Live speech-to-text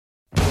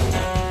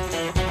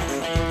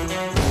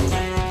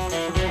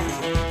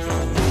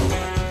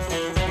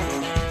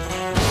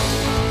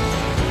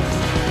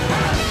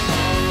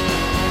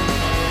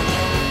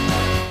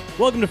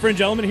Welcome to Fringe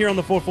Element here on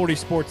the 440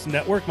 Sports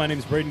Network. My name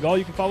is Braden Gall.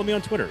 You can follow me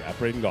on Twitter at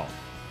Braden Gall.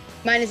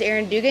 Mine is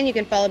Aaron Dugan. You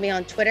can follow me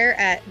on Twitter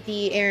at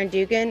the Aaron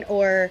Dugan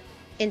or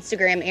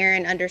Instagram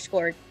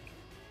Aaron_Dugan.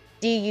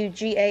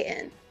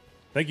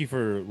 Thank you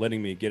for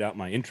letting me get out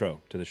my intro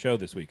to the show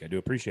this week. I do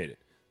appreciate it.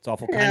 It's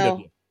awful kind of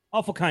you.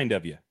 Awful kind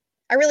of you.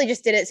 I really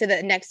just did it so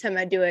that next time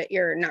I do it,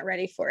 you're not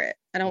ready for it.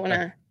 I don't want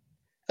to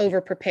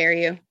over prepare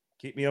you.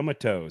 Keep me on my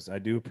toes. I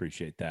do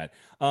appreciate that.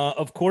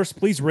 Of course,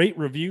 please rate,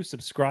 review,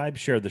 subscribe,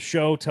 share the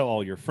show, tell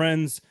all your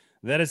friends.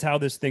 That is how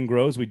this thing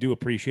grows. We do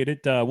appreciate it.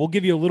 We'll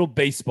give you a little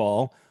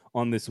baseball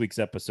on this week's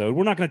episode.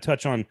 We're not going to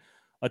touch on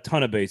a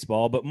ton of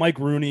baseball, but Mike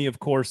Rooney, of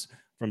course,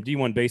 from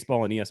D1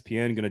 Baseball and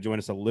ESPN, going to join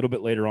us a little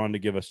bit later on to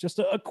give us just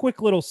a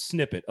quick little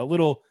snippet, a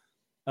little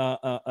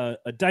a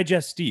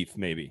digestif,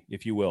 maybe,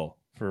 if you will,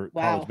 for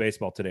college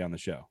baseball today on the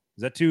show.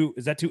 Is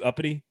that too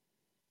uppity?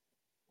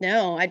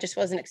 No, I just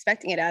wasn't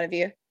expecting it out of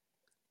you.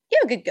 You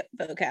have a good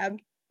vocab.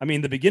 I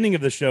mean, the beginning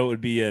of the show would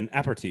be an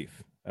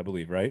aperitif, I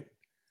believe, right?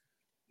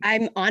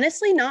 I'm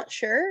honestly not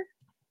sure.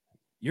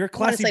 You're a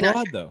classy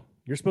broad, though.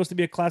 You're supposed to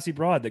be a classy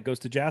broad that goes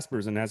to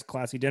Jasper's and has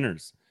classy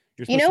dinners.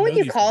 You know when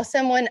you call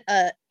someone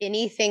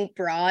anything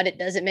broad, it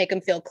doesn't make them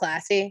feel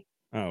classy.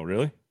 Oh,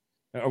 really?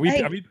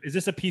 Is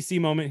this a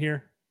PC moment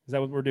here? Is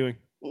that what we're doing?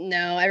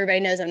 No, everybody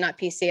knows I'm not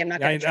PC. I'm not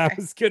going to try. I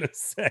was going to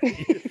say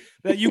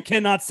that you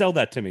cannot sell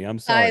that to me. I'm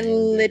sorry. I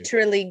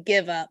literally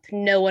give up.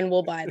 No one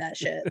will buy that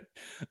shit.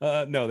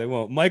 No, they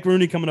won't. Mike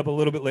Rooney coming up a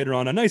little bit later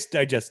on. A nice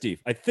digestif.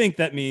 I think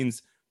that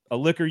means a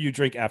liquor you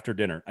drink after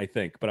dinner, I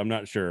think, but I'm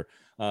not sure.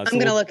 I'm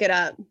going to look it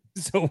up.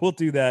 So we'll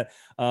do that.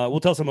 We'll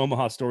tell some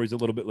Omaha stories a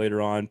little bit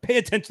later on. Pay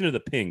attention to the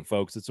ping,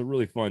 folks. It's a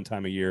really fun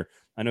time of year.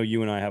 I know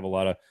you and I have a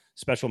lot of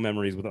special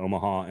memories with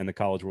Omaha and the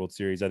College World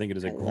Series. I think it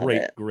is a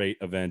great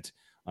event.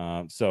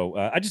 I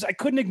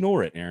couldn't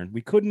ignore it, Aaron.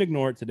 We couldn't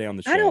ignore it today on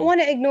the show. I don't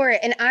want to ignore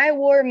it. And I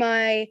wore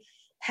my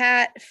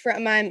hat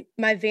from my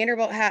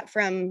Vanderbilt hat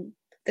from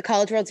the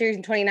College World Series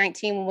in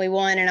 2019 when we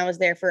won, and I was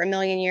there for a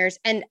million years.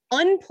 And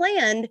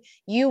unplanned,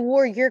 you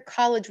wore your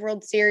College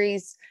World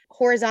Series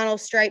horizontal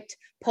striped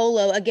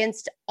polo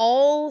against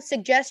all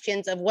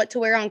suggestions of what to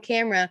wear on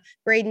camera.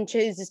 Braden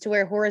chooses to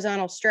wear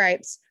horizontal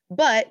stripes,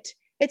 but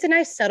it's a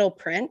nice subtle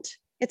print.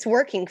 It's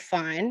working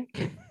fine.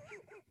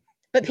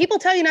 But people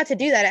tell you not to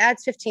do that. It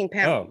adds 15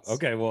 pounds. Oh,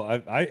 okay.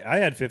 Well, I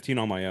had 15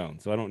 on my own,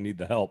 so I don't need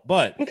the help.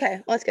 But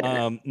okay, well, that's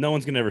good. No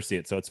one's gonna ever see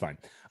it, so it's fine.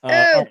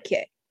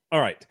 Okay. All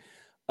right.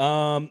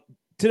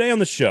 Today on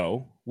the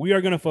show, we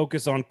are going to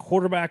focus on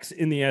quarterbacks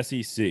in the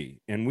SEC,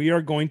 and we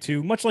are going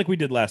to, much like we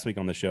did last week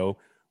on the show,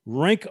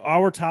 rank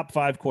our top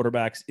 5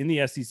 quarterbacks in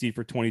the SEC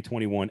for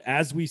 2021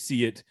 as we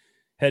see it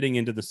heading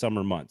into the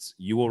summer months.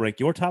 You will rank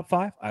your top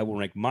 5. I will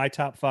rank my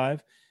top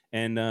 5.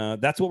 And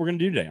that's what we're going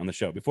to do today on the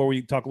show before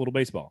we talk a little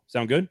baseball.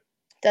 Sound good?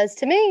 Does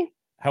to me.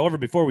 However,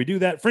 before we do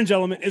that, Fringe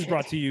Element is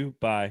brought to you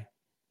by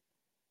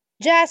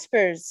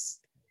Jasper's,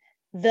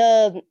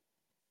 the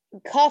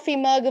coffee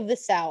mug of the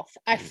South.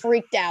 I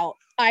freaked out.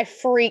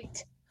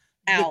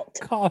 The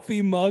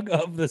coffee mug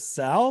of the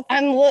South?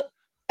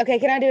 Okay,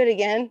 can I do it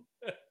again?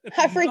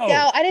 I freaked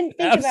out. I didn't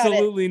think about it.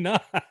 Absolutely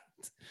not.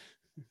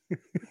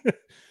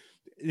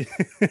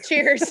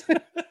 Cheers.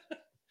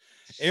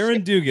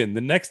 Aaron Dugan,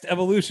 the next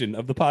evolution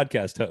of the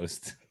podcast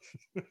host.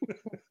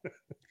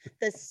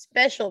 The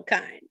special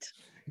kind.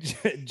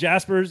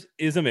 Jasper's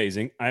is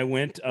amazing. I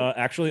went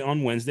actually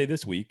on Wednesday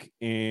this week,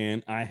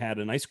 and I had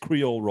a nice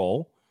Creole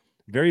roll,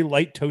 very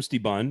light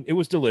toasty bun. It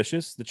was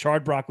delicious. The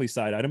charred broccoli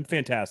side item,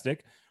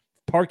 fantastic.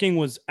 Parking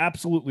was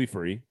absolutely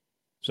free.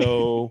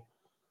 So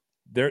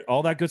there,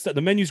 all that good stuff.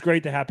 The menu's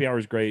great. The happy hour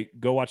is great.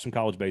 Go watch some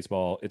college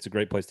baseball. It's a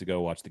great place to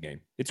go watch the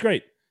game. It's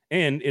great.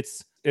 And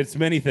it's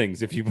many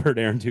things, if you've heard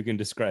Aaron Dugan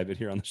describe it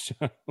here on the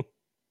show.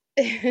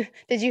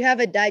 Did you have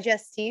a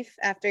digestif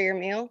after your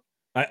meal?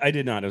 I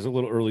did not. It was a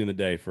little early in the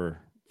day for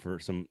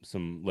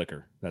some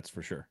liquor, that's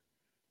for sure.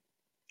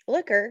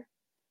 Liquor?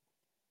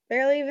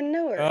 Barely even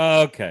know her.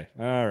 Okay.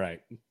 All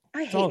right.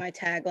 I hate my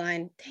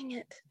tagline. Dang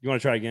it. You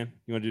want to try again?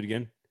 You want to do it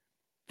again?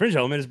 Fringe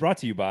Element is brought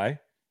to you by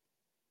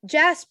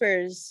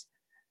Jasper's.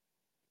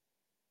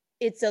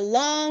 It's a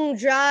long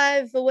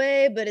drive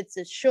away, but it's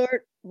a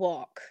short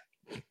walk.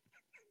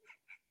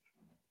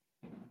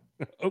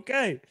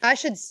 Okay. I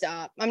should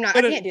stop. I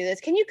can't do this.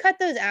 Can you cut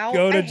those out?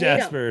 Go to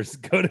Jasper's.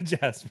 Go to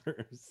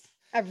Jasper's.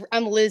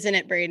 I'm losing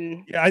it,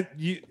 Braden. Yeah,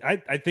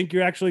 I think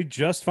you're actually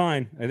just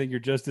fine. I think you're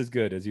just as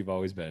good as you've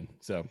always been.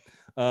 So,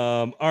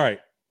 all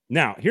right.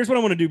 Now, here's what I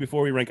want to do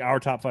before we rank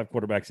our top 5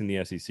 quarterbacks in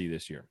the SEC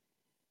this year.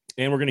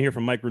 And we're going to hear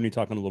from Mike Rooney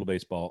talking a little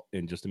baseball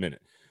in just a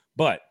minute.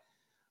 But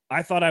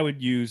I thought I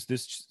would use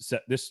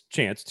this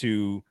chance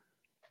to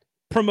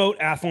promote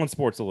Athlon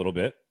Sports a little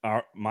bit.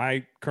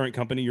 My current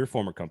company, your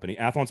former company,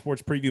 Athlon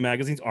Sports preview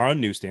magazines are on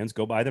newsstands.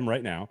 Go buy them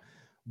right now.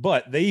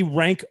 But they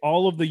rank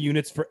all of the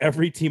units for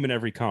every team in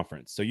every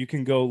conference. So you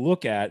can go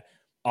look at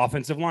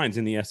offensive lines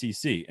in the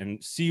SEC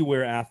and see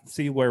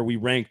where we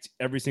ranked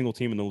every single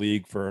team in the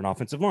league for an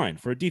offensive line,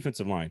 for a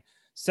defensive line,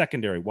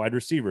 secondary, wide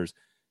receivers,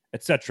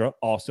 etc.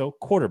 Also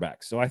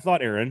quarterbacks. So I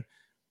thought, Aaron,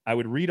 I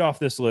would read off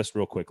this list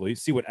real quickly,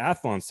 see what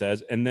Athlon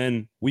says, and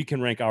then we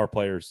can rank our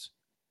players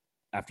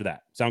after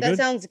that. Sound good? That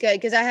sounds good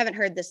because I haven't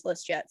heard this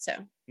list yet. So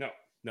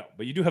No,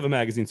 but you do have a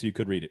magazine, so you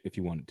could read it if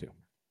you wanted to.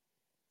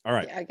 All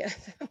right. yeah, I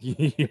guess.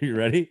 You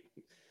ready?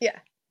 Yeah.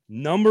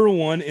 Number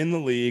 1 in the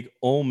league,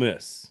 Ole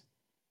Miss.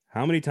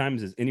 How many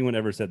times has anyone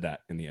ever said that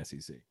in the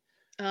SEC?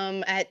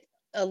 At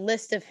a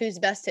list of who's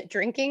best at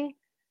drinking.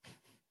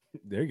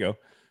 There you go.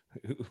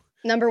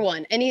 Number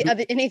 1.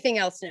 Anything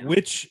else now?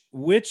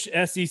 Which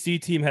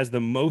SEC team has the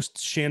most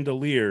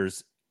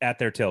chandeliers at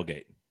their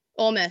tailgate?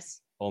 Ole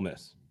Miss. Ole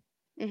Miss.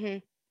 Mm-hmm.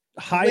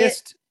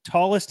 Highest,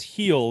 tallest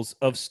heels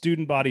of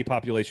student body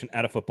population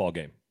at a football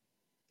game.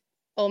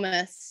 Ole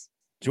Miss.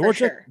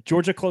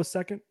 Georgia close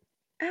second.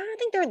 I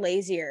think they're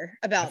lazier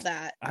about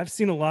that. I've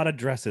seen a lot of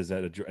dresses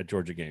at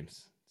Georgia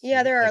games.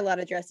 Yeah, there are a lot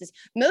of dresses.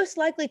 Most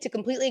likely to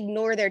completely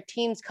ignore their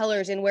team's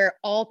colors and wear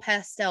all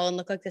pastel and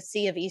look like the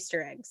sea of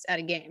Easter eggs at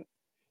a game.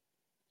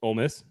 Ole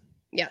Miss?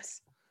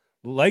 Yes.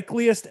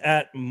 Likeliest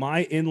at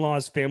my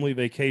in-laws' family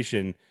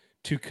vacation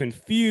to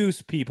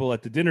confuse people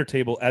at the dinner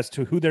table as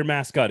to who their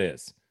mascot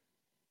is.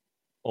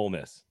 Ole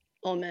Miss.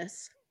 Ole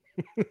Miss.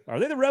 Are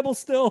they the Rebels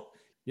still?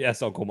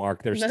 Yes, Uncle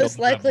Mark. They're most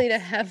still likely to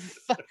have.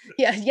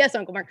 Yes,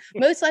 Uncle Mark.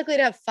 Most likely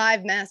to have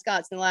 5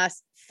 mascots in the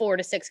last 4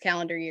 to 6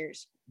 calendar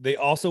years. They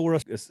also were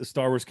a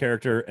Star Wars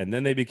character, and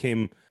then they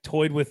became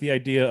toyed with the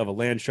idea of a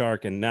land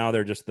shark, and now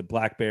they're just the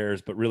Black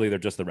Bears, but really they're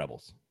just the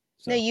Rebels.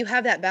 So. No, you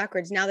have that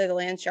backwards. Now they're the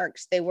land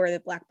sharks. They were the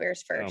Black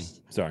Bears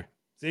first. Sorry.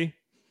 See?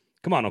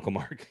 Come on, Uncle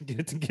Mark.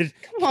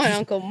 Come on,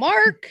 Uncle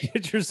Mark.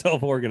 Get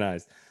yourself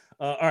organized.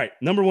 All right.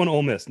 Number 1,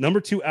 Ole Miss.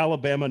 Number 2,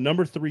 Alabama.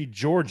 Number 3,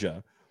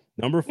 Georgia.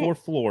 Number 4,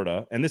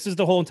 Florida. And this is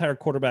the whole entire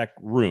quarterback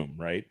room,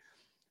 right?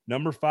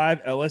 Number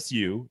 5,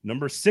 LSU.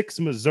 Number 6,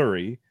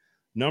 Missouri.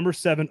 Number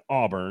 7,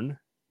 Auburn.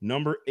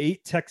 Number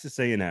 8, Texas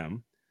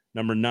A&M.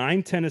 Number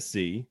 9,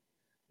 Tennessee.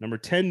 Number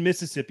 10,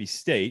 Mississippi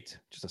State.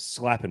 Just a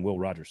slap in Will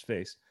Rogers'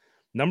 face.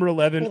 Number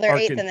 11, they're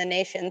 8th in the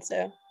nation,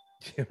 so.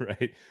 Yeah,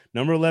 right.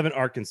 Number 11,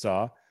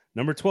 Arkansas.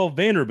 Number 12,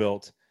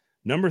 Vanderbilt.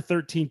 Number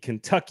 13,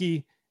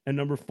 Kentucky. And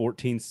number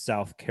 14,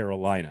 South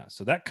Carolina.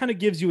 So that kind of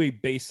gives you a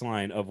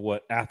baseline of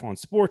what Athlon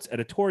Sports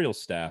editorial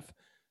staff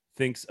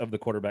thinks of the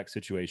quarterback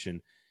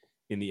situation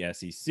in the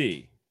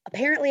SEC.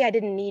 Apparently, I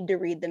didn't need to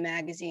read the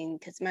magazine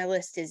because my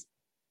list is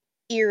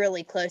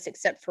eerily close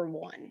except for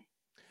 1.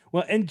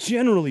 Well, and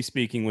generally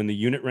speaking, when the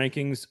unit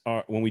rankings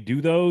are, when we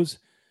do those,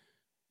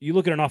 you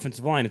look at an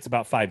offensive line, it's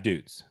about 5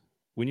 dudes.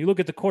 When you look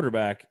at the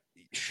quarterback,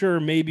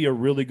 sure, maybe a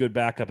really good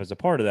backup as a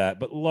part of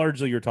that, but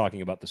largely you're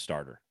talking about the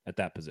starter at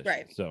that position.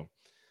 Right. So,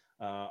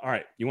 all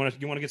right, you want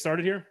to get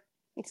started here?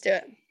 Let's do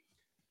it.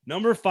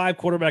 Number 5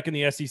 quarterback in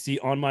the SEC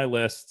on my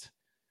list.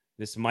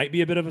 This might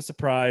be a bit of a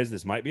surprise.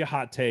 This might be a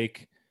hot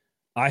take.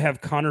 I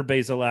have Connor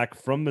Bazelak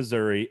from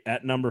Missouri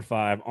at number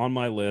 5 on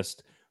my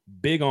list.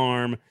 Big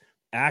arm,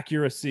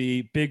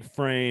 accuracy, big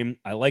frame.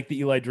 I like the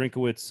Eli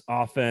Drinkowitz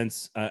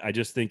offense. I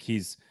just think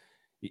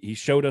he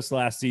showed us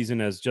last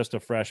season as just a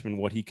freshman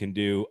what he can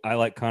do. I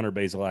like Connor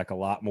Bazelak a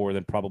lot more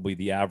than probably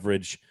the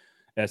average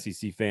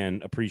SEC fan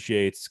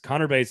appreciates.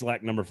 Connor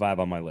Bazelak, number 5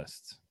 on my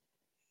list.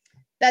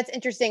 That's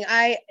interesting.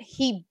 I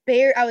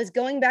was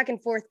going back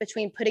and forth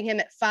between putting him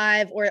at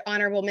 5 or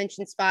honorable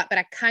mention spot, but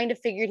I kind of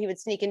figured he would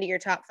sneak into your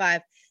top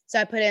 5. So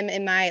I put him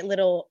in my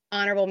little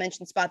honorable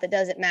mention spot that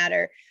doesn't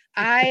matter.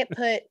 I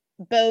put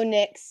Bo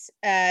Nix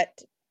at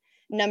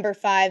number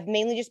 5,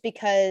 mainly just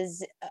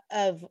because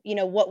of,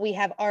 what we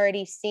have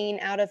already seen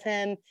out of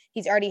him.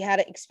 He's already had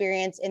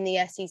experience in the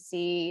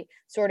SEC,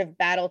 sort of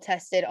battle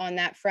tested on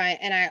that front.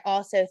 And I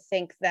also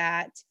think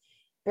that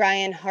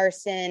Brian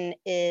Harsin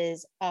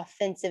is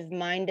offensive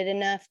minded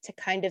enough to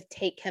kind of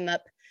take him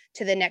up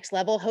to the next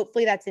level.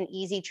 Hopefully that's an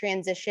easy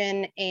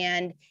transition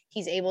and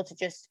he's able to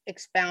just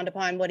expound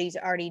upon what he's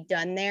already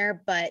done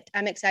there, but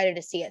I'm excited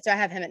to see it. So I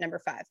have him at number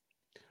 5.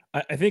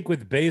 I think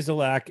with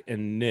Bazelak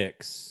and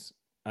Nix,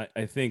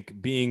 I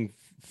think being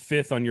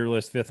 5th on your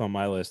list, 5th on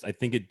my list, I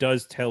think it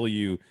does tell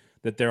you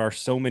that there are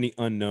so many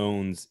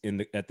unknowns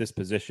at this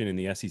position in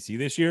the SEC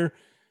this year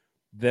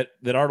that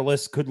our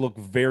list could look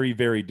very,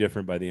 very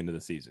different by the end of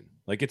the season.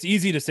 Like, it's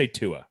easy to say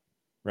Tua,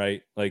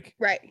 right? Like,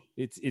 right.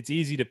 It's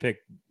easy to pick,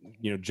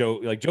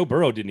 Joe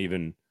Burrow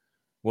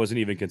wasn't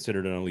even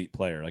considered an elite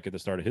player, like at the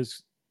start of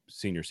his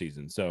senior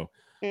season. So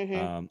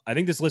I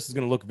think this list is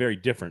going to look very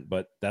different,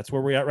 but that's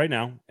where we're at right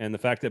now. And the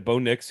fact that Bo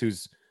Nix,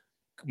 who's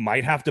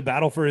might have to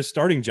battle for his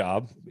starting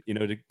job,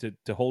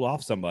 to hold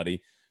off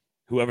somebody,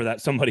 whoever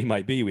that somebody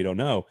might be, we don't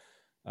know,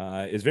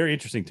 is very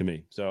interesting to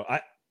me. So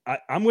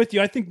I'm with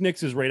you. I think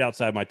Nix is right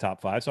outside my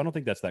top 5. So I don't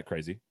think that's that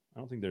crazy. I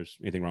don't think there's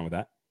anything wrong with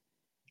that.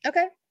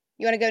 Okay.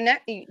 You want to go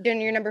next? Doing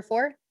your number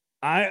 4?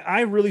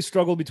 I really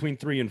struggled between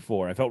 3 and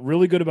 4. I felt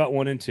really good about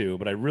 1 and 2,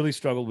 but I really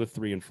struggled with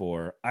 3 and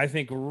 4. I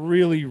think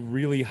really,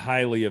 really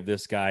highly of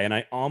this guy, and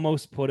I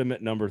almost put him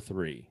at number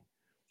 3.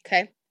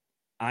 Okay.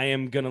 I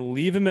am going to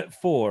leave him at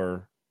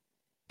 4,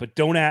 but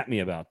don't at me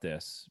about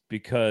this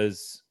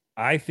because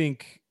I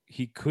think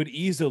he could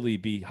easily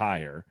be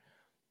higher.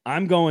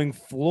 I'm going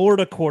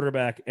Florida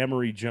quarterback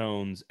Emory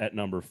Jones at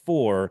number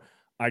 4.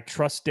 I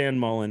trust Dan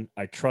Mullen.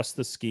 I trust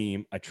the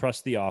scheme. I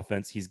trust the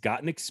offense. He's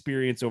gotten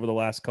experience over the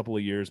last couple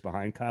of years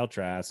behind Kyle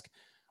Trask.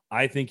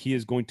 I think he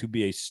is going to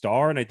be a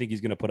star, and I think he's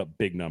going to put up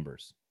big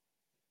numbers.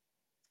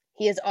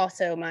 He is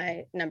also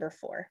my number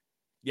 4.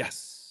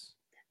 Yes.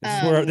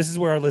 This is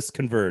where our lists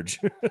converge.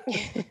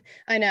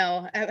 I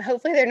know.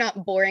 Hopefully they're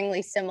not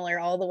boringly similar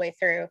all the way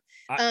through.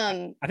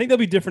 I think they'll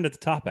be different at the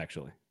top,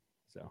 actually.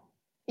 So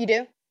you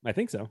do? I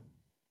think so.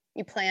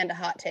 You planned a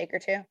hot take or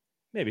two?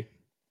 Maybe.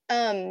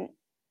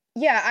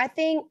 Yeah, I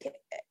think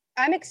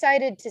I'm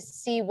excited to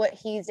see what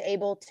he's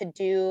able to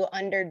do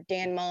under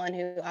Dan Mullen,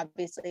 who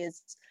obviously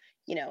is,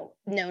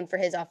 known for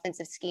his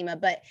offensive schema.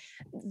 But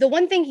the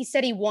one thing he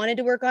said he wanted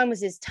to work on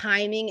was his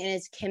timing and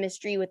his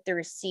chemistry with the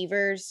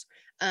receivers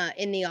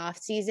in the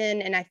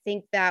offseason. And I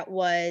think that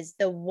was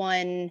the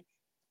one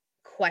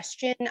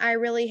question I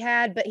really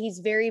had, but he's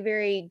very,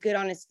 very good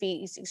on his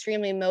feet. He's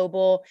extremely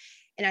mobile.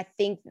 And I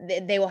think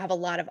they will have a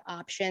lot of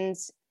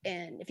options.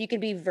 And if you can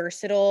be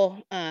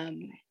versatile,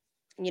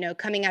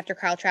 coming after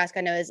Kyle Trask,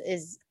 I know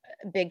is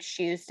big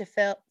shoes to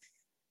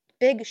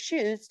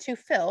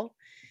fill.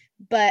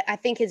 But I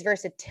think his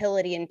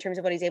versatility in terms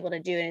of what he's able to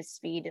do and his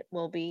speed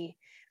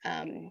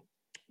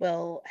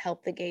will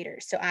help the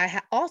Gators. So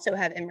I also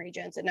have Emory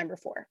Jones at number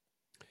 4.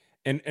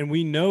 And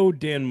we know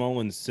Dan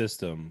Mullen's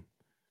system.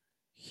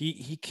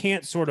 He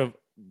can't sort of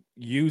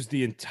use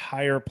the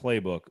entire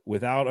playbook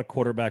without a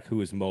quarterback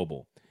who is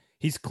mobile.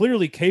 He's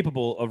clearly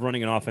capable of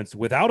running an offense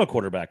without a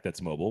quarterback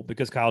that's mobile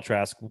because Kyle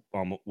Trask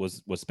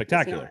was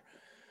spectacular. Right.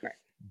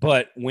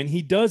 But when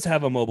he does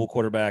have a mobile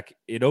quarterback,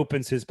 it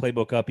opens his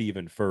playbook up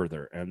even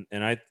further. And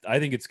I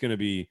think it's going to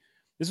be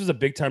 – this was a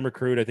big-time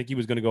recruit. I think he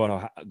was going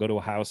to go to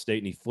Ohio State,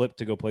 and he flipped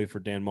to go play for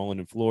Dan Mullen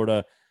in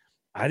Florida.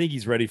 I think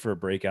he's ready for a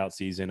breakout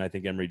season. I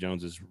think Emory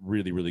Jones is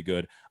really, really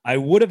good. I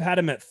would have had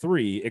him at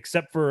 3,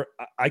 except for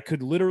I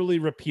could literally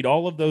repeat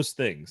all of those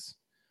things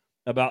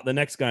about the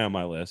next guy on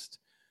my list,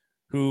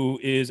 who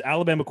is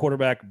Alabama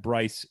quarterback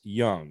Bryce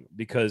Young,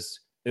 because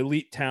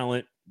elite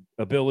talent,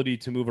 ability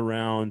to move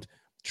around,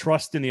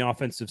 trust in the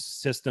offensive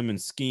system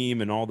and scheme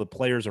and all the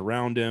players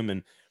around him,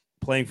 and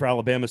playing for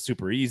Alabama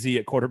super easy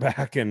at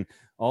quarterback and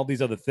all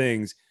these other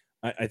things.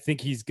 I think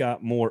he's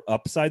got more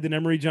upside than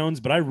Emory Jones,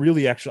 but I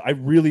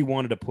really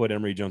wanted to put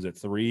Emory Jones at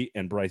 3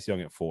 and Bryce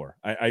Young at 4.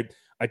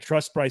 I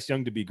trust Bryce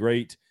Young to be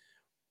great,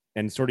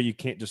 and sort of you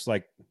can't just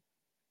you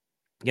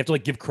have to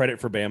give credit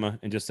for Bama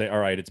and just say, all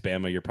right, it's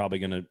Bama. You're probably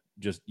going to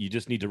you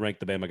just need to rank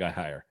the Bama guy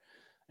higher.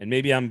 And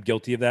maybe I'm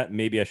guilty of that.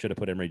 Maybe I should have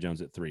put Emory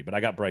Jones at 3, but I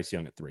got Bryce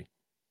Young at 3.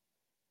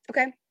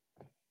 Okay.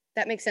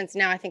 That makes sense.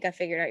 Now I think I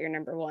figured out your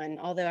number 1,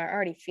 although I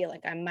already feel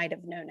like I might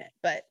have known it,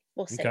 but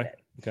we'll save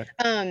it.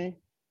 Okay.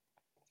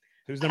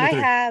 Who's number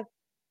 3?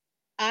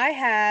 I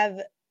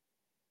have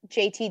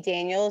JT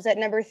Daniels at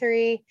number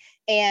 3.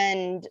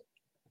 And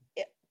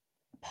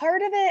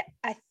part of it,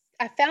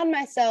 I found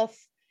myself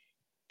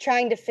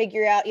trying to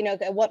figure out,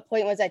 at what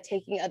point was I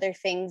taking other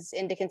things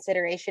into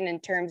consideration in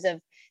terms of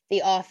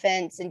the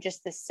offense and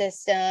just the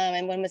system,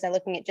 and when was I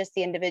looking at just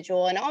the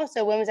individual, and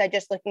also when was I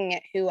just looking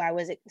at who I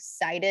was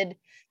excited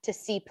to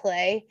see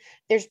play.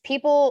 There's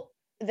people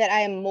that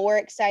I am more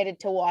excited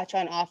to watch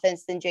on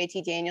offense than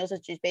JT Daniels,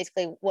 which is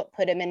basically what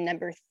put him in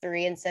number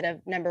 3 instead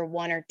of number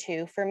 1 or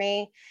 2 for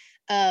me.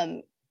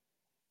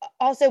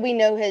 Also, we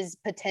know his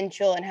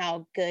potential and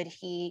how good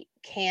he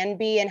can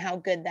be and how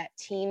good that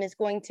team is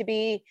going to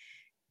be,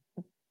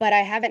 but I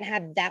haven't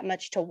had that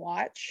much to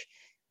watch.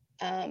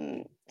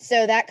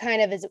 So that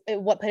kind of is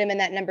what put him in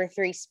that number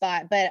 3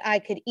 spot, but I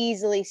could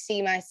easily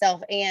see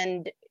myself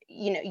and,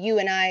 you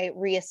and I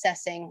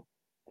reassessing,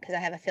 because I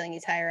have a feeling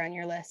he's higher on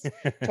your list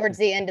towards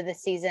the end of the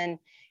season.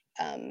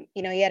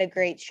 He had a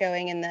great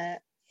showing in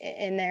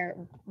their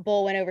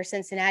bowl win over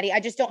Cincinnati. I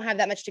just don't have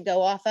that much to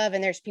go off of,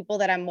 and there's people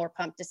that I'm more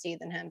pumped to see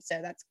than him. So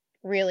that's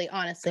really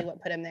honestly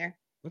what put him there.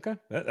 Okay.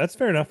 That's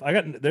fair enough.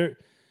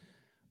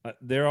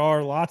 There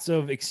are lots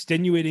of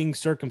extenuating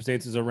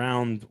circumstances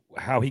around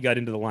how he got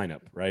into the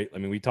lineup, right? I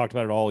mean, we talked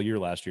about it all year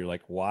last year.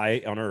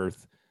 Why on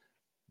earth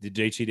did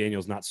JT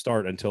Daniels not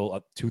start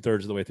until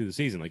 2/3 of the way through the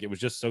season? It was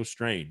just so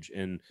strange.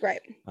 And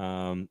right.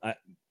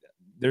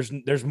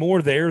 There's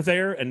more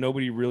there, and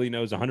nobody really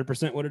knows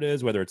 100% what it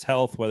is, whether it's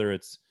health, whether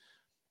it's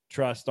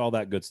trust, all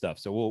that good stuff.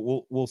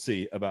 So we'll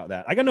see about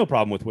that. I got no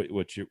problem with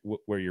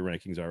where your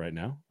rankings are right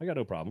now. I got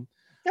no problem.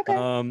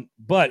 Okay.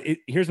 But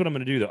here's what I'm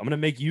going to do, though. I'm going to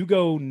make you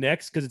go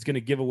next because it's going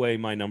to give away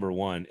my number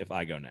 1 if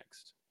I go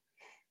next.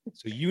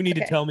 So you need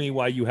to tell me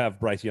why you have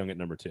Bryce Young at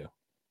number 2.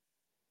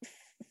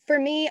 For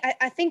me,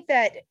 I think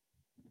that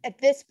at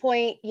this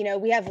point,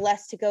 we have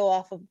less to go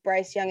off of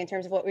Bryce Young in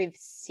terms of what we've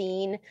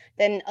seen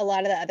than a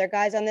lot of the other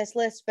guys on this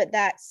list. But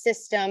that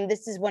system,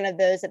 this is one of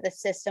those that the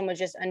system was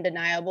just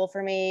undeniable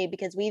for me,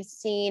 because we've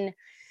seen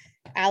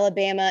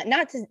Alabama,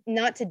 not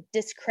to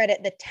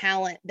discredit the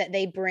talent that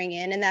they bring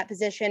in that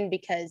position,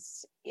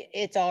 because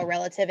it's all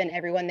relative and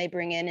everyone they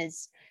bring in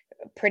is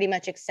pretty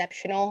much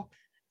exceptional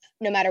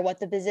no matter what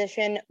the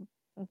position.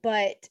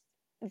 But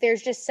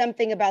there's just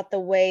something about the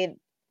way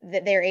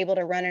that they're able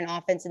to run an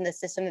offense in the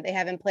system that they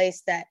have in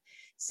place that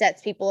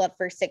sets people up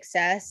for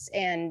success.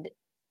 And,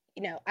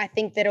 you know, I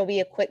think that it'll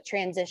be a quick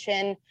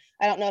transition.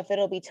 I don't know if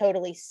it'll be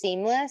totally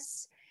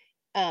seamless,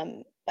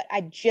 but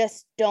I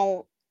just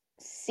don't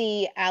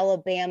see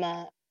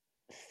Alabama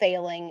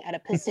failing at a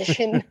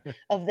position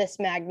of this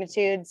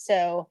magnitude.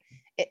 So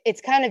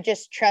it's kind of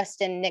just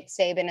trust in Nick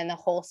Saban and the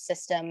whole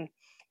system.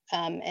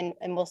 And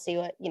we'll see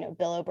what, you know,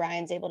 Bill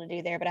O'Brien's able to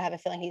do there, but I have a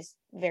feeling he's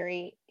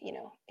very, you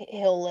know,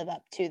 he'll live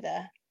up to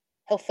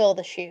he'll fill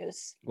the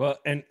shoes. Well,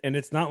 and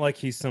it's not like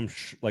he's some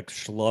like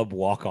schlub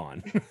walk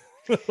on.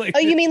 Like, oh,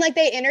 you mean like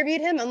they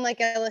interviewed him unlike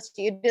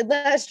LSU did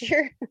last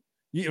year?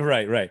 Yeah,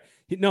 right.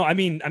 No, I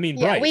mean, yeah,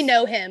 Bryce. we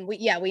know him. We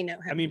know him.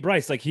 I mean,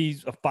 Bryce, like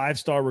he's a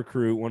 5-star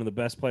recruit, one of the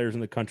best players in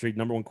the country,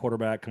 number 1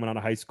 quarterback coming out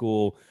of high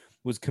school,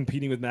 was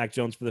competing with Mac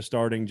Jones for the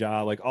starting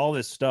job, like all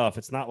this stuff.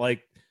 It's not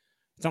like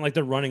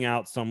they're running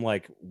out some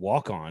like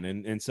walk on.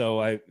 And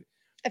so at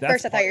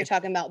first I thought you were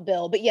talking about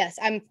Bill, but yes,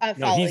 I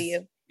follow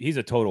you. He's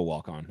a total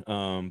walk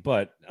on.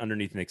 But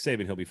underneath Nick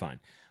Saban, he'll be fine.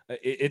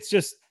 It's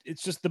just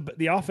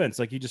the offense.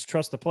 Like you just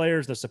trust the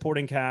players, the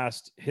supporting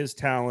cast, his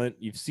talent.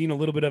 You've seen a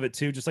little bit of it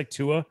too, just like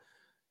Tua.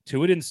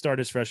 Tua didn't start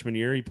his freshman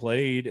year. He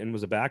played and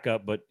was a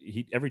backup, but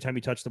every time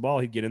he touched the ball,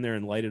 he'd get in there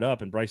and light it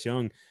up. And Bryce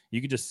Young,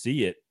 you could just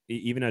see it,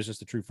 even as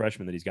just a true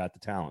freshman, that he's got the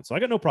talent. So I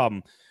got no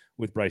problem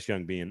with Bryce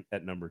Young being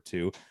at number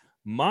 2.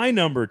 My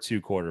number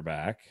 2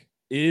 quarterback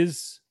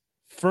is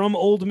from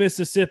Old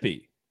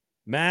Mississippi,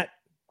 Matt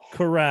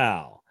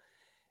Corral.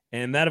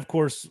 And that, of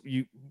course,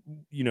 you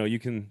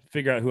can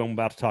figure out who I'm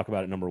about to talk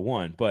about at number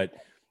 1. But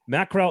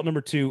Matt Corral at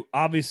number 2,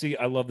 obviously,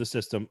 I love the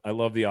system. I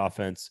love the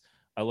offense.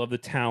 I love the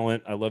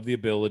talent. I love the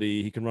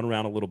ability. He can run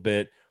around a little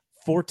bit.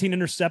 14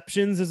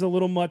 interceptions is a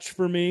little much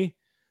for me.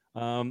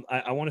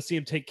 I want to see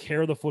him take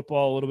care of the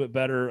football a little bit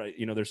better.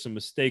 You know, there's some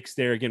mistakes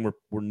there. Again,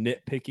 we're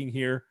nitpicking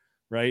here,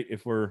 right?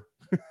 If we're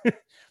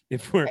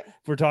if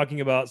we're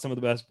talking about some of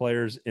the best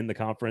players in the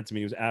conference. I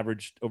mean, he was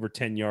averaged over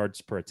 10 yards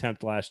per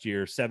attempt last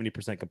year,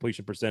 70%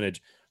 completion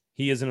percentage.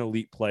 He is an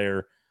elite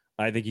player.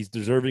 I think he's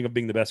deserving of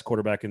being the best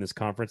quarterback in this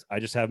conference. I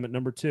just have him at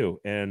number 2.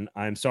 And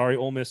I'm sorry,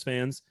 Ole Miss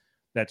fans.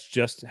 That's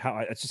just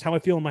how I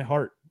feel in my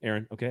heart,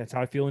 Aaron. Okay. That's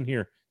how I feel in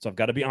here. So I've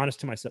got to be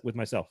honest with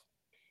myself.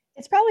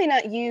 It's probably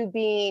not you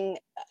being,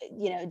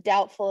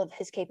 doubtful of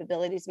his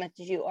capabilities as much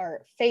as you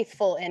are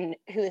faithful in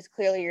who is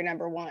clearly your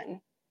number 1,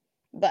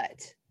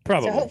 but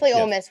probably. So hopefully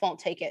Ole Miss won't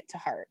take it to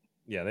heart.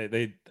 Yeah.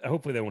 They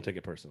hopefully they won't take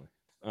it personally.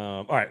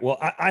 All right. Well,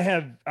 I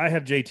have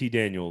JT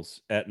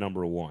Daniels at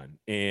number 1,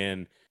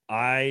 and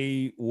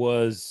I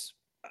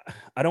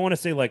don't want to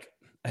say like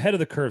ahead of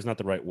the curve is not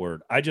the right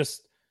word. I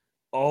just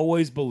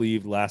always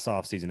believed last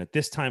offseason at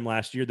this time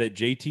last year that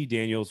JT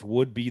Daniels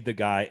would be the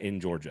guy in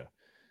Georgia.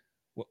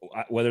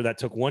 Whether that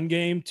took 1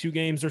 game, 2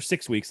 games, or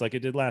 6 weeks like it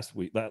did last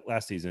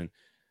season,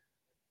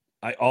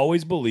 I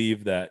always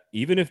believed that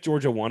even if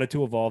Georgia wanted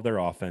to evolve their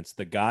offense,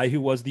 the guy who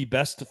was the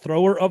best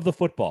thrower of the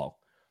football,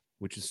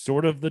 which is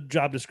sort of the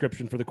job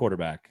description for the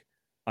quarterback,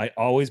 I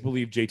always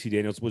believed JT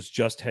Daniels was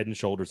just head and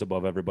shoulders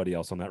above everybody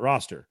else on that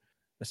roster,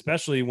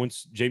 especially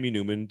once Jamie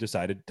Newman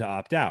decided to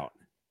opt out.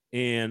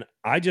 And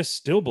I just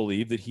still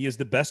believe that he is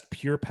the best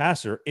pure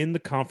passer in the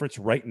conference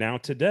right now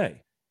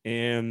today.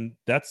 And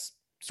that's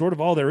sort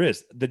of all there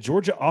is. The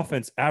Georgia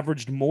offense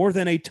averaged more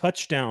than a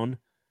touchdown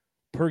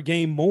per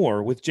game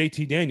more with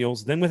JT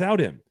Daniels than without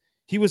him.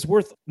 He was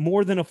worth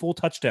more than a full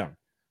touchdown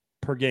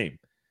per game.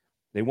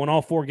 They won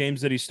all 4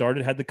 games that he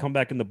started, had to come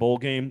back in the bowl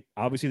game.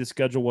 Obviously, the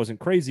schedule wasn't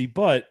crazy,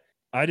 but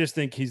I just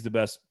think he's the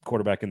best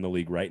quarterback in the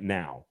league right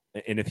now.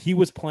 And if he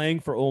was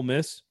playing for Ole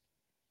Miss,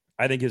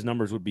 I think his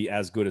numbers would be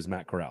as good as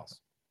Matt Corral's.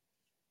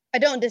 I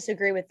don't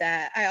disagree with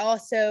that. I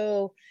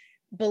also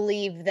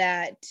believe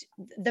that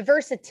the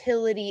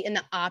versatility and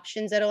the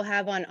options that he'll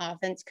have on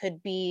offense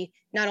could be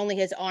not only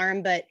his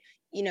arm, but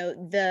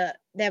they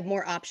have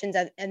more options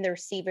at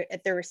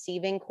the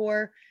receiving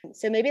core.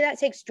 So maybe that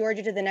takes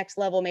Georgia to the next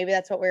level. Maybe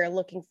that's what we're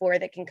looking for,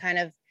 that can kind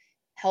of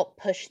help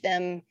push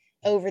them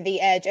over the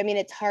edge. I mean,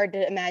 it's hard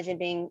to imagine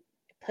being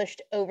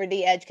pushed over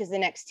the edge because the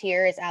next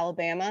tier is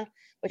Alabama,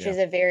 which is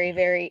a very,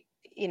 very,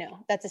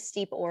 that's a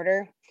steep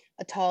order,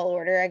 a tall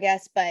order, I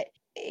guess. But,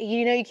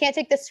 you can't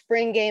take the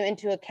spring game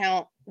into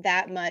account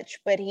that much,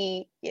 but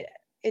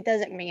it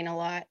doesn't mean a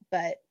lot,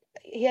 but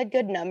he had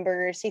good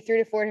numbers. He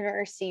threw to 4 different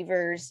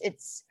receivers.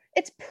 It's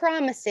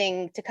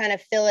promising to kind of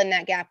fill in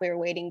that gap we were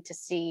waiting to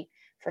see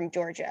from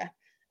Georgia,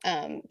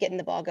 getting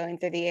the ball going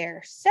through the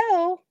air.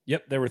 So,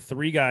 yep, there were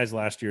 3 guys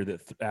last year that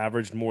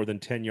averaged more than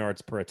 10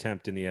 yards per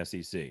attempt in the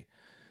SEC.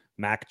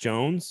 Mac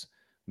Jones,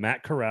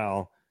 Matt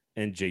Corral,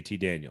 and JT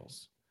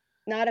Daniels.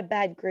 Not a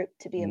bad group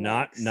to be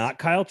amongst. Not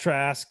Kyle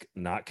Trask,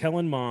 not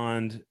Kellen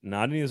Mond,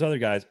 not any of those other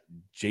guys.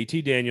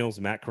 JT Daniels,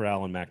 Matt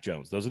Corral, and Mac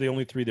Jones. Those are the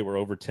only 3 that were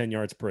over 10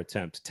 yards per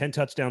attempt. 10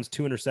 touchdowns,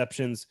 2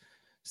 interceptions,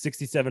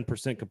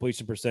 67%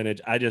 completion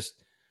percentage. I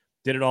just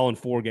did it all in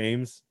 4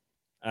 games.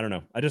 I don't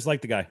know. I just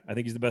like the guy. I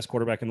think he's the best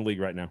quarterback in the league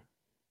right now.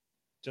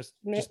 Just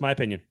my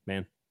opinion,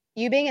 man.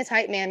 You being his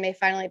hype man may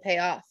finally pay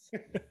off.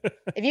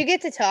 If you get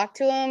to talk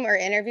to him or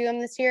interview him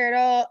this year at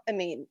all, I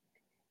mean,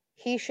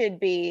 he should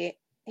be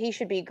he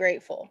should be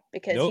grateful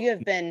because Nope. you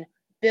have been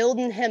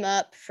building him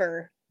up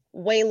for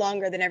way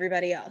longer than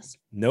everybody else.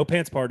 No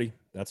pants party.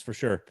 That's for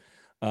sure.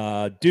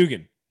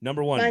 Dugan,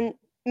 number one.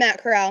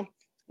 Matt Corral.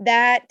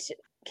 That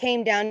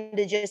came down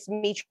to just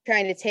me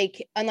trying to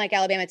take, unlike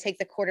Alabama, take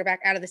the quarterback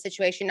out of the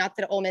situation. Not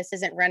that Ole Miss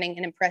isn't running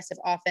an impressive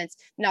offense.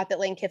 Not that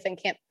Lane Kiffin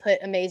can't put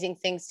amazing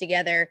things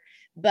together,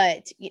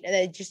 but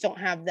they just don't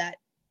have that,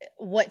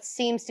 what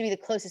seems to be the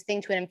closest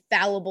thing to an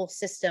infallible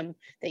system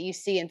that you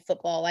see in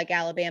football like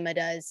Alabama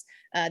does.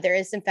 There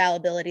is some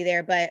fallibility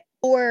there, but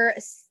for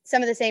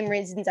some of the same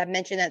reasons I've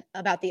mentioned that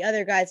about the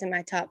other guys in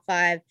my top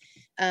five,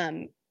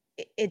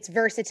 it's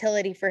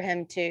versatility for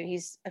him too.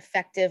 He's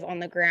effective on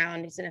the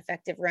ground. He's an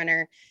effective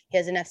runner. He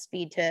has enough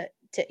speed to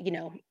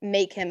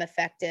make him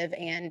effective,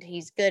 and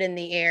he's good in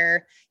the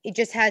air. He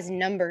just has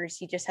numbers.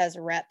 He just has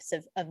reps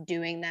of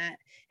doing that,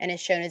 and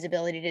has shown his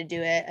ability to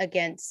do it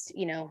against,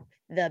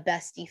 the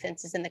best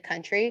defenses in the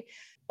country.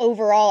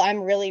 Overall,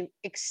 I'm really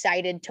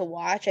excited to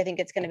watch. I think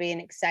it's going to be an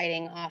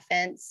exciting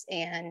offense,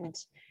 and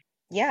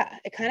yeah,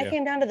 it kind of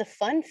came down to the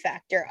fun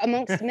factor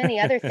amongst many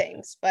other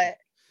things, but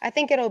I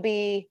think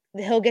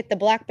he'll get the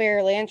Black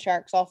Bear Land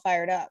Sharks all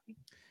fired up.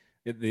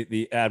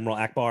 The Admiral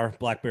Akbar,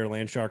 Black Bear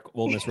Land Shark,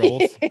 Ole Miss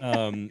Rebels.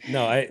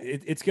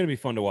 It's going to be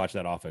fun to watch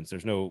that offense.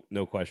 There's no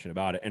question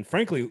about it. And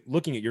frankly,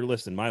 looking at your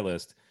list and my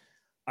list,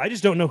 I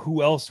just don't know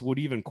who else would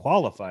even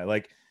qualify.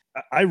 Like,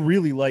 I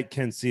really like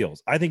Ken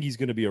Seals. I think he's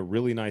going to be a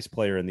really nice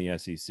player in the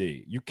SEC.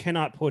 You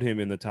cannot put him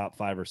in the top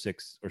 5 or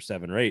 6 or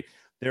 7 or 8.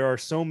 There are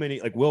so many,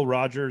 like Will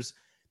Rogers.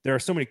 There are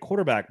so many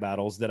quarterback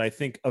battles that I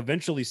think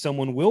eventually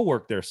someone will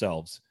work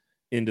themselves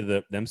into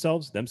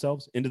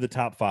the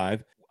top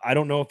 5. I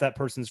don't know if that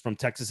person's from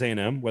Texas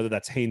A&M, whether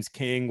that's Haynes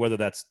King, whether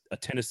that's a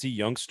Tennessee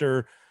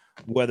youngster,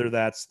 whether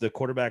that's the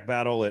quarterback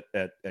battle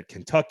at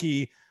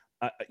Kentucky.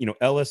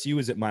 LSU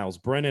is at Miles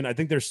Brennan. I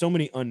think there's so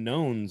many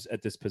unknowns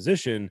at this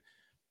position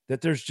that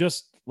there's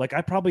just, like,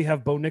 I probably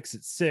have Bo Nix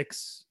at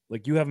 6,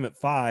 like you have him at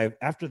 5.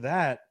 After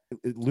that,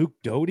 Luke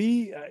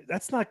Doty,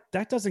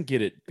 that doesn't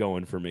get it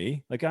going for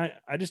me. Like, I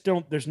just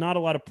don't, there's not a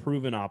lot of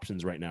proven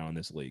options right now in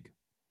this league.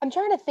 I'm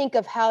trying to think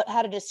of how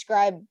to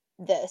describe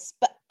this,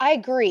 but I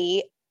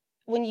agree.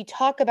 When you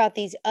talk about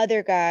these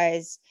other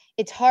guys,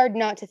 it's hard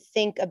not to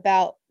think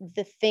about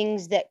the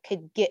things that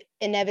could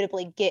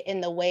inevitably get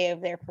in the way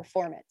of their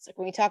performance. Like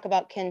when we talk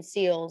about Ken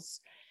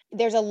Seals,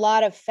 there's a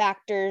lot of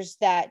factors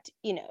that,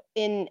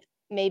 in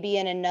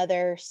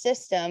another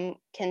system,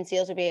 Ken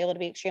Seals would be able to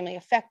be extremely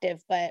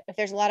effective. But if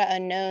there's a lot of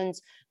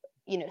unknowns,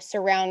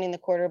 surrounding the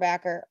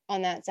quarterback or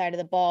on that side of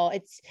the ball,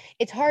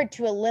 it's hard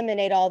to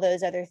eliminate all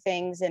those other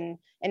things and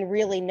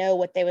really know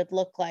what they would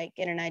look like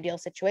in an ideal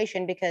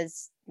situation,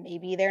 because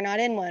maybe they're not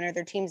in one or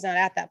their team's not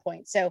at that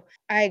point. So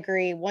I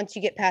agree. Once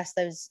you get past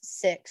those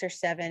 6 or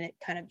 7, it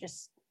kind of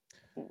just,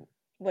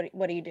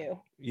 what do you do?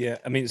 Yeah.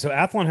 I mean, so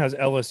Athlon has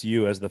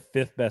LSU as the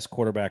 5th best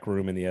quarterback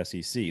room in the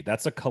SEC.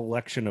 That's a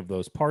collection of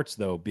those parts,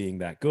 though, being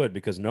that good,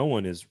 because no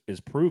one is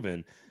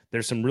proven.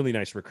 There's some really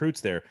nice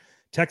recruits there.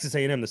 Texas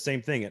A&M, the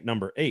same thing at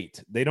number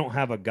 8. They don't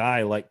have a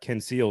guy like Ken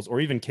Seals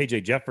or even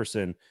KJ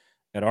Jefferson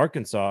at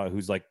Arkansas,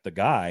 who's like the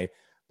guy,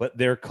 but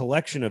their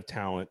collection of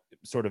talent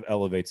sort of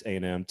elevates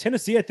A&M.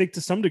 Tennessee, I think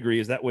to some degree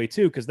is that way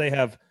too, because they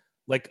have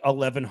like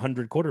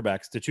 1,100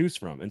 quarterbacks to choose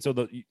from. And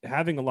so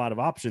having a lot of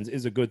options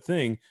is a good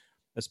thing,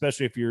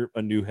 especially if you're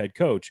a new head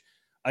coach.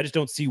 I just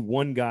don't see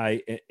one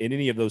guy in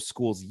any of those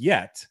schools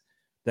yet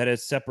that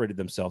has separated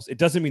themselves. It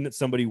doesn't mean that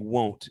somebody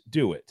won't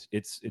do it.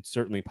 It's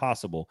certainly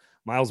possible.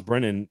 Miles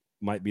Brennan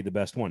might be the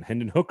best one.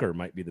 Hendon Hooker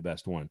might be the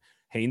best one.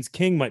 Haynes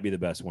King might be the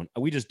best one.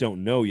 We just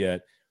don't know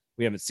yet.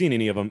 We haven't seen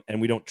any of them, and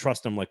we don't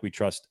trust them like we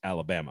trust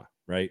Alabama,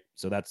 right?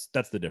 So that's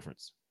the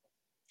difference.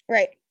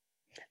 Right.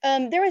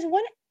 There was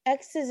one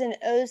X's and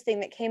O's thing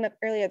that came up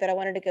earlier that I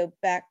wanted to go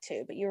back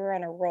to, but you were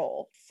on a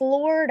roll.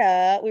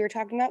 Florida, we were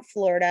talking about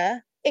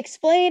Florida.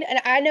 Explain, and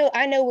I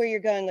know where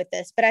you're going with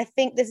this, but I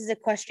think this is a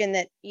question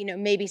that,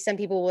 maybe some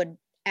people would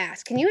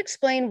ask. Can you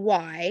explain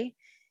why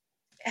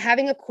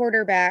having a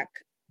quarterback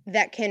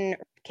that can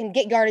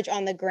get yardage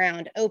on the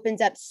ground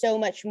opens up so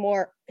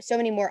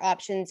many more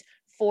options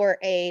for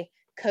a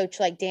coach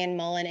like Dan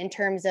Mullen in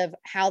terms of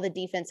how the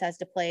defense has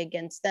to play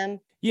against them?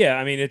 Yeah,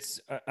 I mean, it's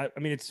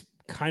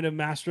kind of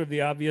master of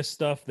the obvious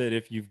stuff that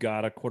if you've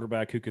got a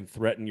quarterback who can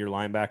threaten your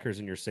linebackers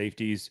and your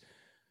safeties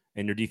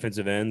and your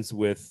defensive ends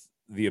with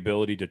the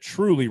ability to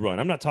truly run.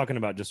 I'm not talking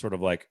about just sort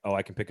of like,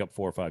 I can pick up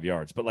 4 or 5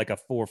 yards, but like a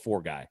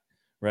 4-4 guy,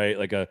 right?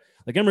 Like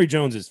Emory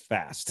Jones is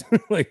fast.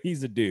 Like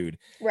he's a dude.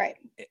 Right.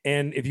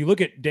 And if you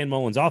look at Dan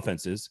Mullen's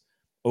offenses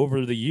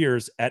over the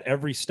years, at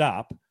every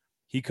stop,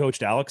 he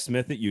coached Alex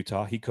Smith at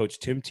Utah. He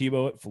coached Tim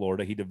Tebow at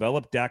Florida. He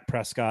developed Dak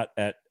Prescott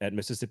at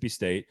Mississippi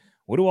State.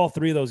 What do all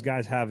 3 of those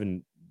guys have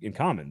in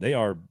common?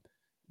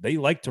 They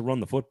like to run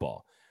the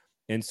football.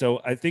 And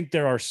so I think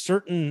there are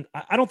certain,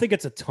 I don't think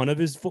it's a ton of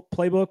his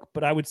playbook,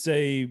 but I would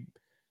say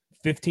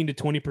 15 to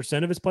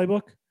 20% of his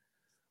playbook,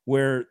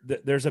 where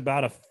there's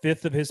about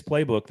 1/5 of his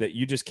playbook that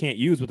you just can't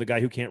use with a guy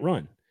who can't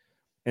run.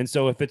 And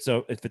so if it's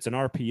an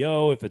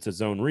RPO, if it's a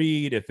zone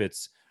read, if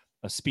it's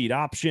a speed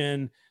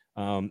option,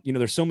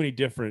 There's so many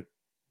different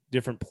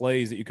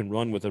plays that you can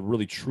run with a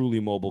really truly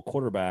mobile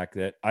quarterback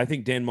that I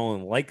think Dan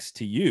Mullen likes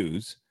to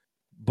use.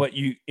 But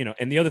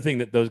and the other thing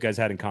that those guys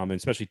had in common,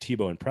 especially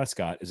Tebow and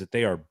Prescott, is that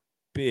they are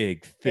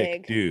big,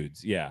 thick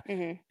dudes. Yeah.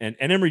 Mm-hmm. And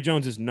Emory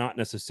Jones is not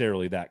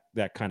necessarily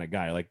that kind of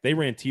guy. Like they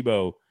ran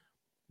Tebow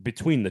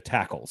between the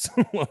tackles,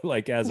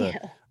 like as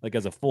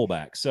a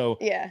fullback. So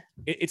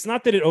it's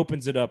not that it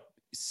opens it up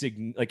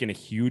like in a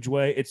huge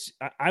way.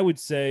 I would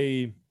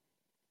say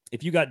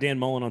if you got Dan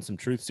Mullen on some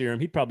truth serum,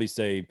 he'd probably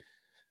say,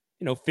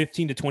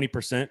 15 to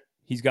 20%.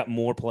 He's got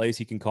more plays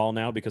he can call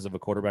now because of a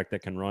quarterback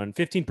that can run.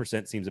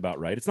 15% seems about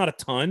right. It's not a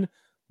ton,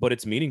 but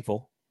it's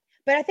meaningful.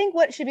 But I think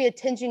what should be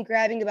attention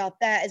grabbing about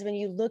that is when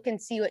you look and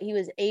see what he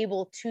was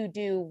able to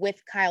do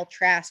with Kyle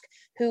Trask,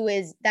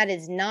 that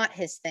is not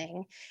his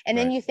thing. And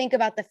then you think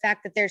about the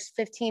fact that there's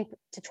 15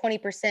 to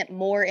 20%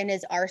 more in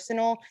his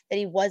arsenal that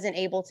he wasn't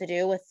able to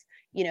do with,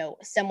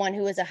 someone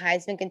who was a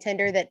Heisman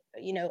contender that,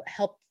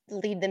 helped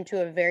lead them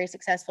to a very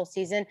successful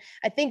season.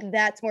 I think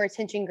that's more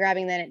attention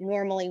grabbing than it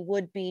normally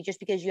would be,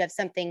 just because you have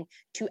something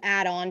to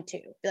add on to.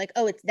 Be like,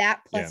 oh, it's that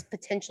plus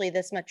potentially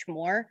this much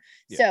more.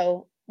 Yeah.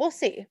 So we'll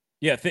see.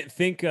 Yeah,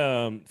 think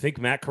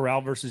Matt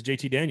Corral versus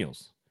JT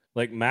Daniels.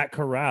 Like Matt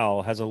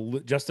Corral has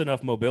just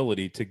enough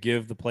mobility to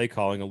give the play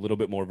calling a little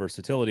bit more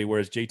versatility,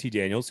 whereas JT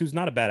Daniels, who's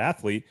not a bad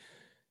athlete,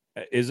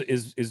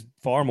 is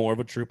far more of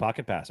a true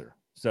pocket passer.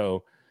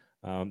 So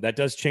that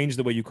does change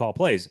the way you call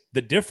plays.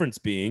 The difference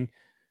being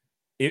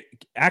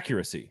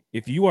accuracy.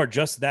 If you are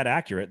just that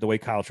accurate, the way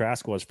Kyle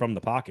Trask was from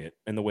the pocket,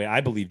 and the way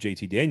I believe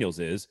JT Daniels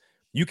is,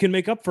 you can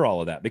make up for all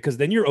of that, because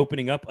then you're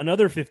opening up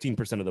another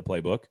 15% of the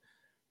playbook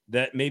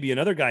that maybe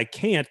another guy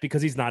can't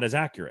because he's not as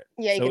accurate.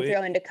 Yeah, you can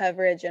throw into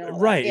coverage and all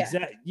right, that. Yeah.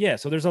 Exactly. Yeah,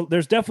 so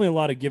there's definitely a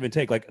lot of give and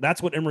take. Like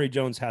that's what Emory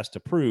Jones has to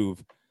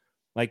prove.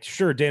 Like,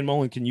 sure, Dan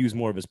Mullen can use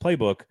more of his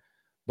playbook,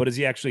 but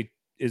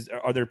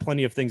are there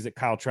plenty of things that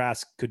Kyle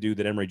Trask could do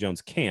that Emory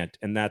Jones can't?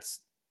 And that's,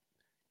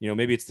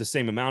 maybe it's the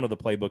same amount of the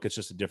playbook, it's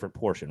just a different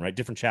portion, right?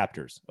 Different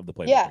chapters of the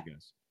playbook, I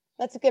guess.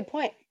 That's a good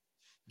point.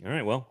 All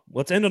right, well,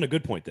 let's end on a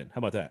good point then. How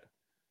about that?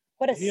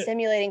 What a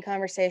stimulating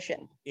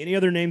conversation. Any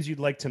other names you'd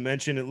like to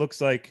mention? It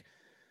looks like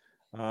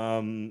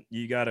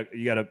you got a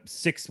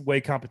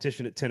 6-way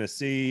competition at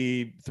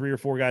Tennessee, 3 or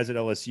 4 guys at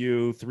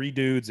LSU, 3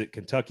 dudes at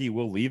Kentucky.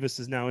 Will Levis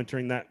is now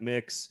entering that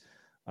mix.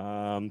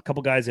 A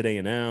couple guys at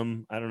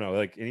A&M. I don't know,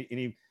 like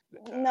any.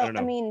 No, I don't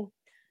know. I mean,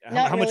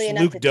 how really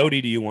much Luke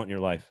Doty do you want in your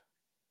life?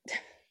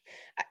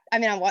 I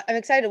mean, I'm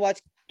excited to watch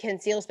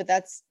Ken Seals, but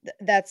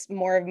that's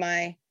more of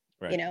my,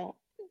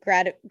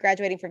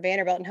 graduating from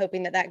Vanderbilt and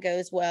hoping that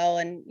goes well.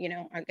 And,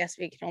 I guess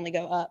we can only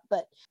go up,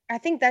 but I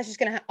think that's just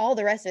going to all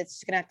the rest of it's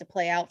just going to have to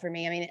play out for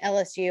me. I mean, at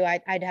LSU,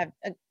 I'd have,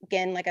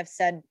 again, like I've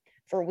said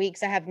for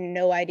weeks, I have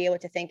no idea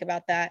what to think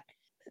about that.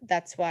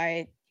 That's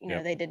why,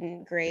 they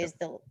didn't graze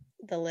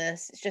the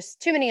list. It's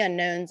just too many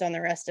unknowns on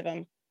the rest of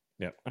them.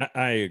 Yeah,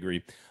 I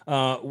agree.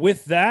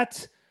 With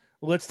that,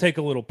 let's take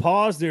a little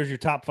pause. There's your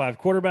top 5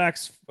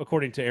 quarterbacks,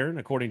 according to Aaron,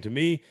 according to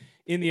me,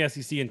 in the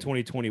SEC in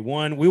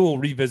 2021. We will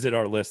revisit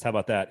our list. How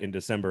about that in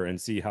December and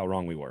see how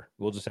wrong we were?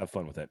 We'll just have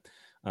fun with it.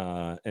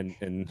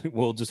 And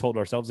we'll just hold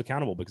ourselves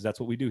accountable, because that's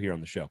what we do here on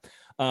the show.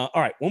 All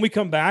right. When we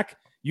come back,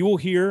 you will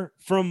hear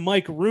from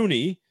Mike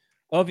Rooney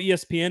of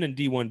ESPN and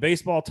D1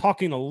 Baseball,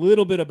 talking a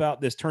little bit about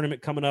this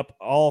tournament coming up,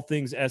 all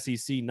things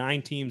SEC,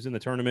 9 teams in the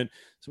tournament.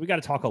 So we got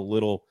to talk a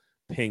little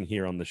ping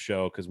here on the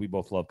show, because we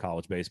both love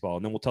college baseball.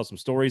 And then we'll tell some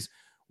stories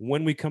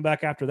when we come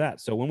back after that.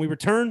 So when we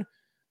return,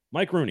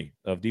 Mike Rooney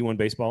of D1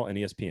 Baseball and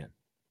ESPN.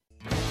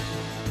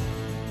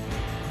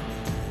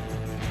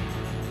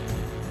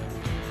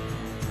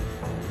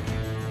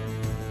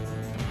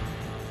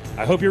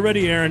 I hope you're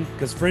ready, Aaron,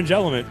 because Fringe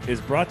Element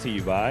is brought to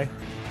you by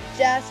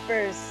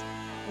Jaspers,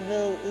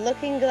 the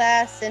looking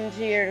glass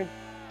into your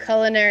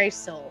culinary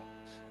soul.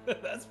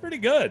 That's pretty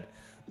good.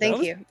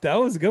 Thank you. That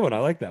was a good one. I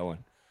like that one.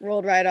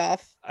 Rolled right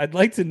off. I'd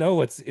like to know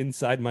what's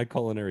inside my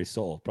culinary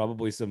soul.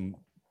 Probably some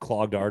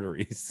clogged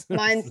arteries.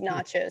 Mine's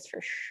nachos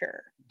for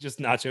sure. Just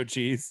nacho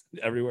cheese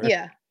everywhere.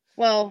 Yeah.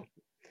 Well,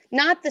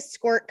 not the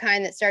squirt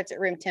kind that starts at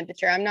room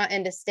temperature. I'm not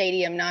into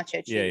stadium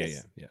nacho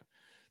cheese. Yeah.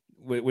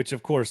 Which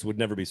of course would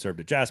never be served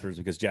at Jaspers,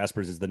 because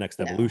Jaspers is the next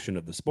evolution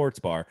of the sports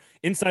bar.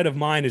 Inside of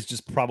mine is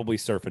just probably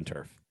surf and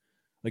turf.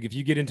 Like if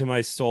you get into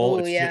my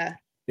soul,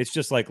 it's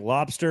just like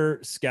lobster,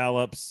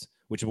 scallops,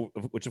 which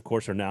of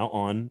course are now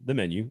on the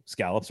menu.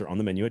 Scallops are on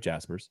the menu at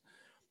Jaspers.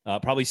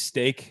 Probably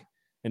steak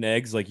and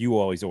eggs like you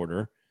always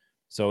order.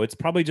 So it's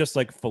probably just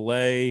like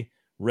filet,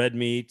 red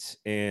meat,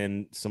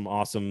 and some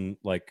awesome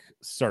like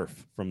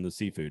surf from the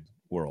seafood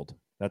world.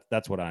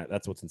 That's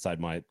what's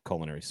inside my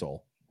culinary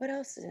soul. What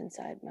else is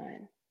inside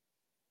mine?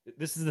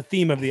 This is the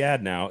theme of the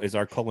ad now, is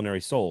our culinary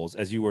souls,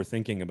 as you were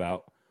thinking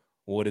about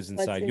what is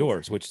inside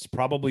yours, which has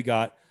probably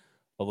got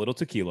a little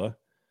tequila.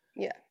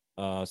 Yeah.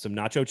 Some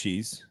nacho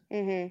cheese.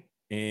 Mm-hmm.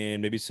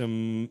 And maybe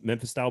some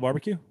Memphis style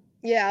barbecue.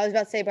 Yeah, I was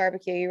about to say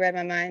barbecue. You read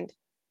my mind.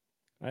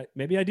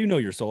 Maybe I do know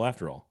your soul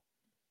after all.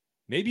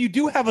 Maybe you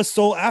do have a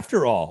soul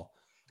after all.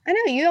 I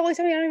know you always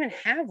tell me I don't even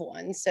have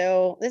one.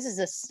 So this is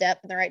a step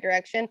in the right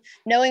direction.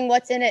 Knowing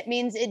what's in it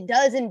means it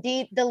does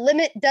indeed. The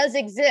limit does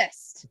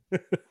exist.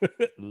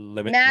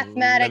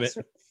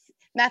 Mathematical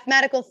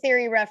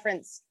theory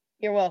reference.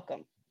 You're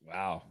welcome.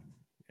 Wow.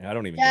 Yeah, I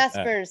don't even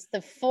Jaspers,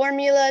 the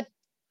formula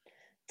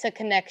to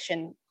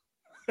connection.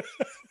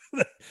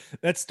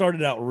 That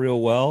started out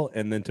real well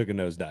and then took a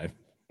nosedive.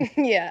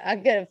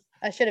 Yeah,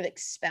 I should have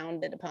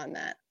expounded upon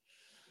that.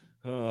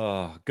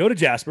 Go to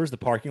Jasper's. The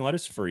parking lot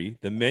is free.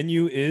 The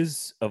menu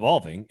is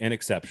evolving and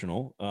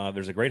exceptional.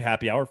 There's a great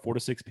happy hour, 4 to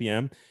 6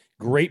 p.m.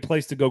 Great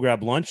place to go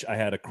grab lunch. I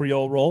had a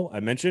Creole roll I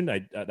mentioned.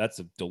 That's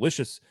a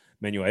delicious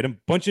menu item.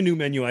 Bunch of new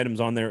menu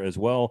items on there as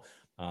well.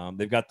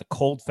 They've got the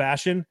cold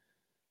fashion,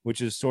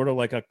 which is sort of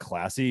like a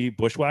classy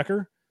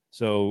bushwhacker.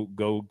 So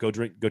go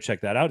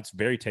check that out. It's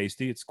very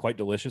tasty. It's quite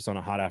delicious on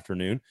a hot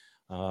afternoon.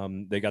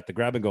 They got the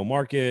grab and go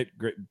market,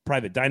 great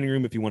private dining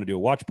room if you want to do a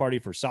watch party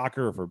for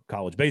soccer or for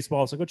college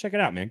baseball. So go check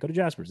it out, man. Go to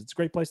Jasper's. It's a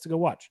great place to go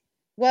watch.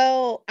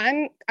 Well,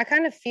 I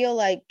kind of feel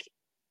like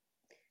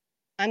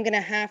I'm going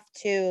to have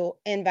to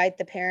invite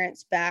the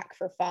parents back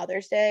for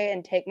Father's Day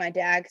and take my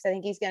dad, because I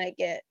think he's going to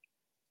get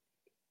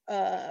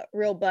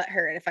real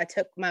butthurt if I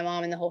took my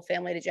mom and the whole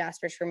family to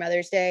Jasper's for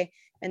Mother's Day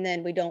and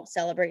then we don't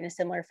celebrate in a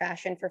similar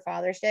fashion for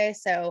Father's Day.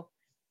 So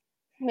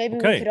maybe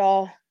we could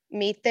all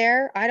meet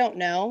there. I don't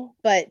know,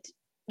 but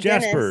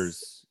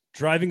Jasper's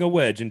driving a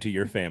wedge into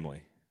your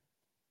family.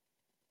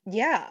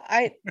 Yeah,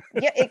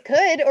 it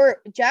could,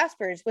 or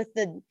Jasper's with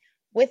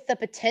the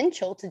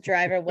potential to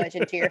drive a wedge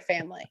into your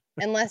family,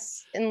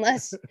 unless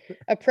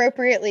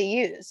appropriately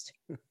used.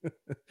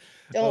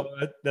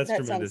 That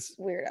tremendous. Sounds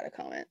weird out of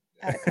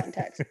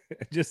context.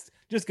 just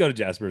go to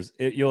Jasper's.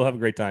 You'll have a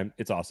great time.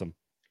 It's awesome.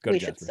 Go to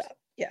Jasper's. Should stop.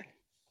 Yeah.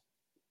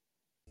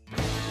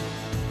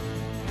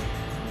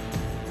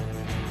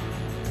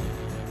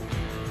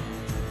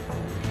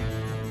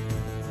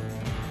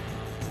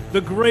 The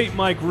great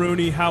Mike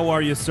Rooney. How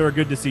are you, sir?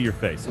 Good to see your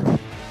face.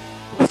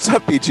 What's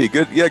up, BG?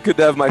 Good. Yeah, good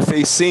to have my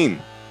face seen.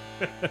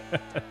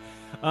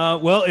 Well,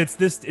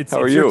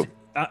 how are you?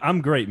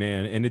 I'm great,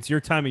 man. And it's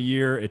your time of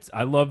year.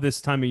 I love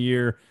this time of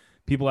year.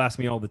 People ask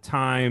me all the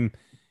time,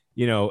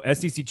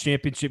 SEC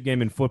championship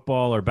game in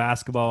football or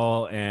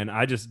basketball, and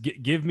I just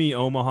give me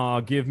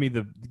Omaha, give me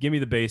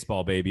the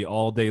baseball, baby,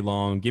 all day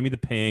long. Give me the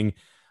ping.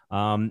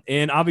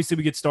 And obviously,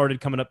 we get started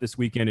coming up this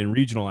weekend in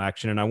regional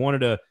action, and I wanted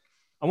to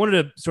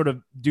sort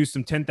of do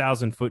some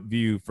 10,000 foot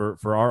view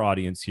for our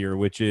audience here,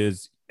 which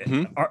is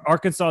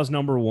Arkansas is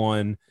number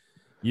 1.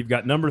 You've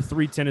got number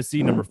 3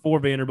 Tennessee, number 4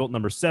 Vanderbilt,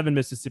 number 7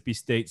 Mississippi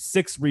State,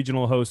 6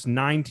 regional hosts,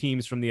 9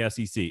 teams from the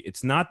SEC.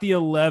 It's not the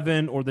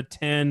 11 or the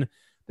 10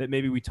 that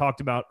maybe we talked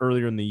about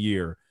earlier in the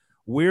year.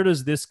 Where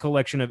does this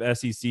collection of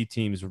SEC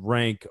teams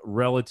rank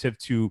relative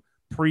to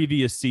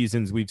previous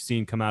seasons we've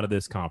seen come out of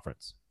this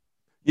conference?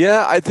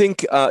 Yeah, I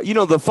think,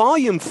 the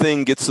volume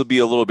thing gets to be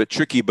a little bit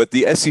tricky, but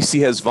the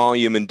SEC has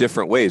volume in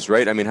different ways,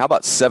 right? I mean, how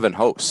about 7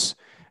 hosts?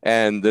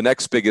 And the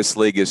next biggest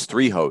league is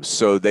 3 hosts.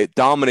 So they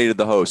dominated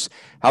the hosts.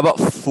 How about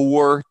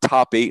 4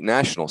 top 8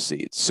 national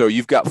seeds? So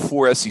you've got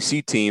 4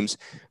 SEC teams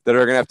that are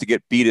going to have to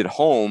get beat at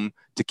home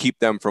to keep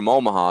them from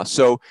Omaha.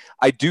 So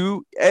I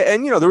do,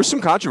 and there was some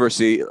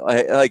controversy,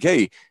 like,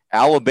 hey,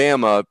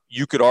 Alabama,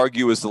 you could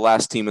argue, is the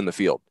last team in the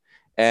field.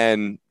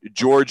 And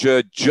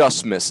Georgia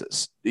just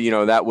misses.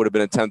 That would have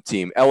been a 10th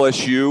team.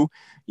 LSU,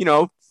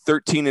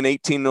 13 and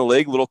 18 in the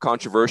league, a little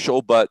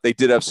controversial, but they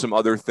did have some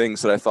other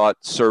things that I thought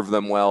served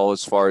them well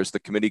as far as the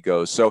committee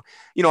goes. So,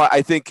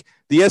 I think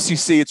the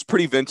SEC, it's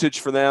pretty vintage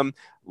for them.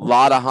 A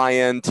lot of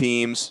high-end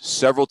teams,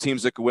 several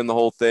teams that could win the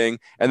whole thing,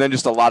 and then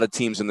just a lot of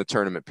teams in the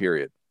tournament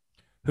period.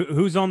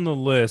 Who's on the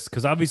list?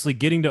 Because obviously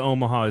getting to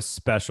Omaha is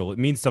special. It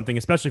means something,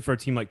 especially for a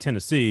team like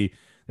Tennessee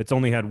that's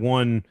only had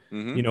one,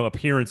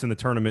 appearance in the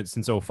tournament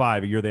since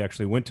 2005, a year they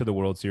actually went to the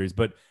World Series.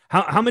 But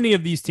how many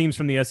of these teams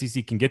from the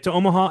SEC can get to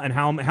Omaha, and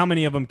how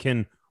many of them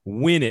can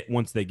win it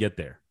once they get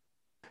there?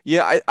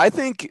 Yeah, I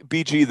think,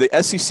 BG,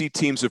 the SEC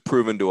teams have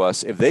proven to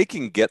us if they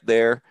can get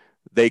there,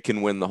 they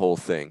can win the whole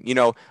thing.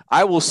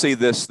 I will say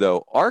this,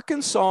 though.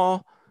 Arkansas,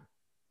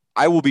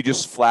 I will be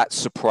just flat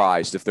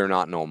surprised if they're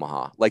not in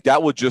Omaha. Like,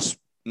 that would just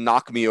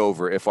knock me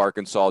over if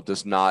Arkansas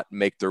does not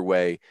make their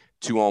way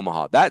to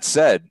Omaha. That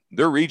said,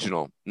 they're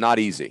regional, not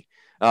easy.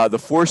 The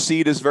 4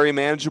 seed is very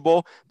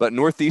manageable, but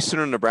Northeastern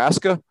and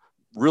Nebraska,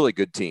 really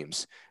good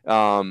teams.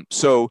 But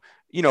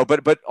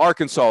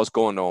Arkansas is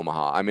going to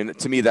Omaha. I mean,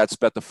 to me, that's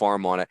bet the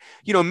farm on it.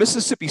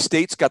 Mississippi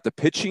State's got the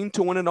pitching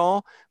to win it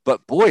all,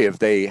 but boy, have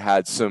they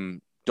had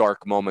some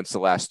dark moments the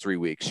last 3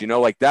 weeks.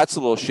 That's a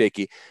little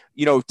shaky.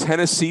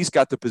 Tennessee's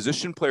got the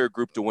position player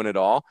group to win it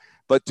all,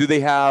 but do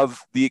they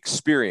have the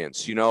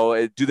experience?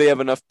 Do they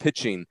have enough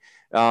pitching?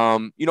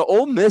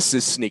 Ole Miss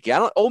is sneaky.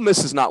 Ole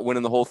Miss is not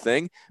winning the whole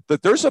thing,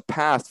 but there's a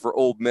path for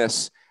Ole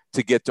Miss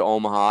to get to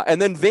Omaha.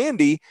 And then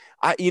Vandy,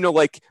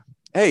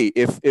 hey,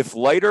 if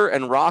Leiter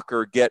and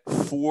Rocker get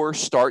 4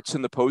 starts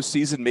in the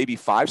postseason, maybe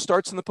 5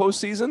 starts in the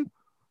postseason,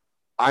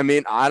 I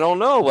mean, I don't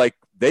know.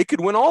 They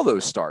could win all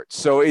those starts.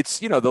 So it's,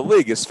 the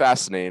league is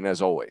fascinating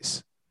as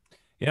always.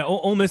 Yeah,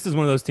 Ole Miss is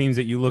one of those teams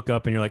that you look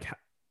up and you're like,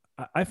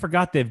 I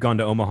forgot they've gone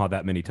to Omaha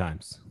that many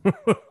times.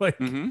 like,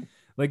 Mm-hmm.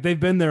 like they've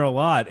been there a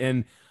lot,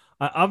 and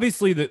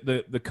obviously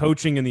the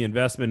coaching and the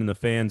investment and the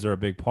fans are a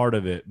big part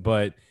of it.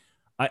 But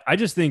I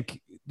just think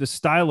the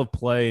style of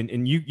play,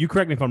 and you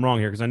correct me if I'm wrong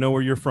here because I know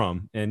where you're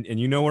from and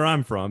you know where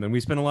I'm from, and we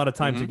spent a lot of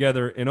time Mm-hmm.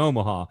 together in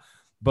Omaha.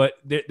 But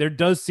there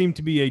does seem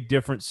to be a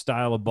different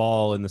style of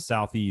ball in the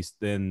Southeast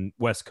than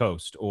West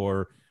Coast,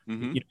 or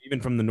Mm-hmm.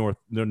 even from the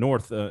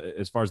north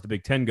as far as the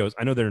Big Ten goes.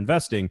 I know they're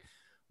investing,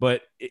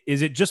 but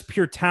is it just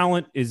pure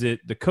talent? Is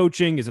it the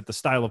coaching? Is it the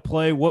style of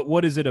play?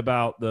 What is it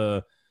about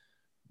the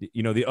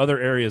other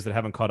areas that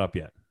haven't caught up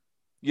yet?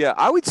 Yeah,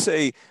 I would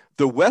say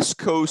the West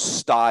Coast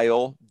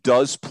style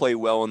does play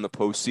well in the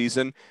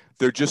postseason.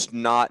 They're just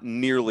not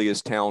nearly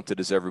as talented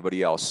as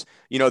everybody else.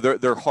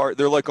 They're hard.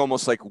 They're like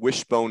almost like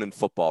wishbone in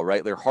football,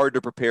 right? They're hard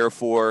to prepare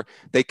for.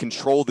 They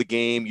control the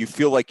game. You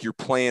feel like you're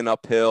playing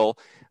uphill,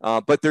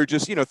 but they're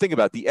just think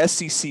about it. The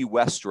SEC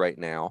West right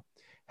now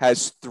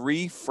has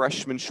three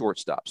freshman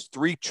shortstops,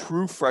 three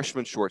true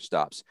freshman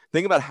shortstops.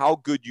 Think about how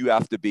good you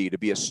have to be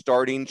a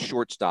starting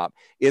shortstop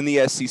in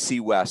the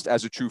SEC West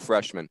as a true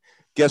freshman.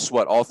 Guess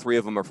what? All three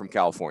of them are from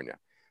California.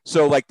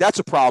 So like that's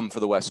a problem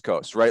for the West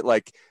Coast, right?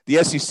 Like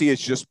the SEC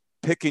is just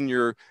picking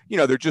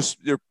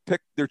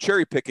they're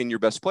cherry picking your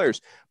best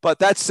players. But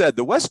that said,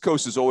 the West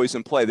Coast is always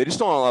in play. They just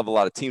don't have a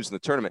lot of teams in the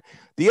tournament.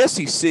 The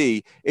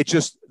SEC,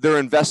 they're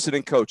invested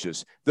in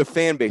coaches, the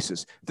fan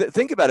bases.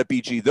 Think about it,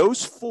 BG.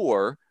 Those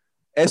four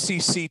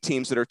SEC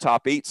teams that are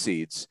top 8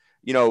 seeds,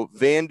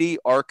 Vandy,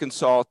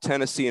 Arkansas,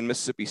 Tennessee, and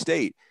Mississippi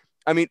State.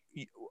 I mean,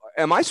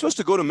 am I supposed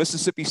to go to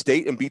Mississippi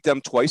State and beat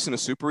them twice in a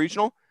super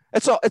regional?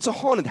 It's a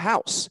haunted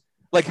house.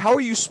 Like, how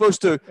are you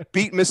supposed to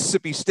beat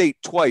Mississippi State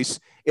twice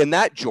in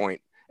that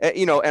joint?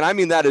 And I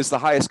mean that is the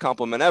highest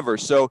compliment ever.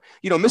 So,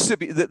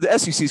 Mississippi, the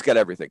SEC's got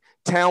everything: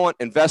 talent,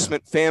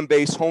 investment, fan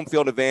base, home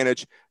field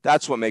advantage.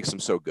 That's what makes them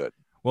so good.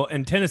 Well,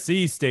 and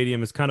Tennessee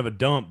Stadium is kind of a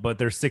dump, but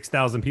there's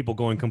 6,000 people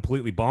going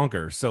completely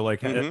bonkers. So,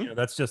 like,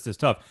 that's just as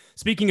tough.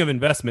 Speaking of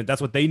investment,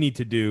 that's what they need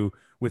to do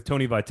with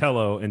Tony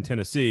Vitello in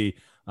Tennessee.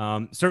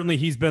 Certainly,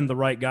 he's been the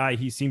right guy.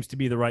 He seems to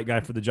be the right guy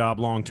for the job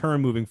long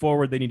term moving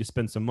forward. They need to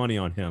spend some money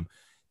on him.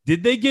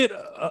 Did they get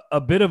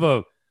a bit of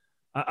a?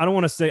 I don't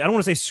want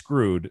to say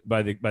screwed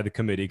by the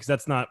committee, because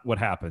that's not what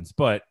happens.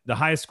 But the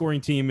highest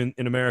scoring team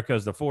in America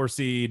is the 4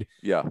 seed.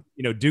 Yeah,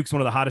 Duke's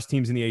one of the hottest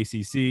teams in the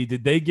ACC.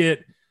 Did they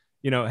get?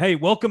 Hey,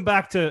 welcome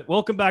back to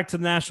the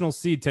national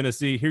seed,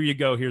 Tennessee. Here you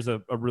go. Here's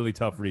a really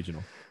tough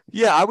regional.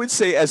 Yeah, I would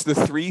say as the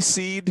 3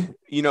 seed,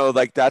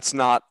 like that's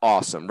not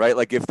awesome, right?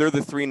 Like if they're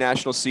the 3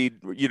 national seed,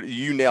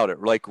 you nailed it.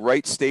 Like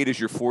Wright State is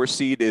your 4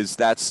 seed,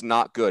 that's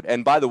not good.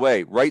 And by the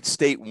way, Wright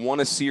State won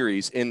a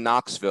series in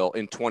Knoxville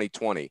in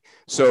 2020.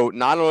 So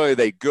not only are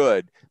they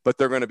good, but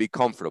they're going to be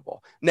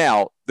comfortable.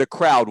 Now, the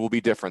crowd will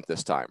be different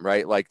this time,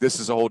 right? Like this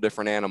is a whole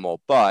different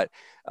animal, but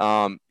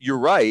you're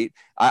right.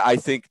 I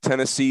think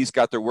Tennessee's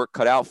got their work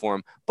cut out for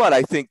them, but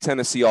I think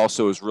Tennessee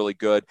also is really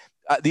good.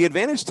 The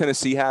advantage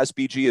Tennessee has,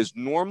 BG, is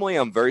normally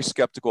I'm very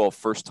skeptical of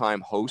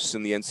first-time hosts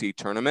in the NCAA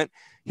tournament.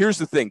 Here's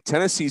the thing.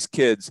 Tennessee's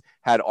kids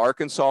had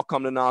Arkansas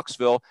come to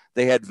Knoxville.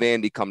 They had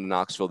Vandy come to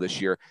Knoxville this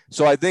year.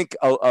 So I think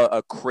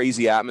a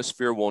crazy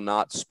atmosphere will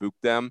not spook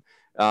them.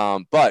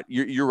 But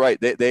you're right.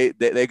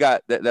 They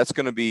got that's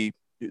going to be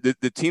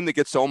the team that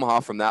gets to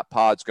Omaha from that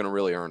pod's going to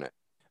really earn it.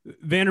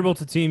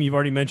 Vanderbilt's a team you've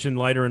already mentioned,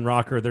 Leiter and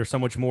Rocker. There's so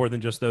much more than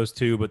just those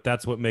two, but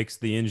that's what makes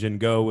the engine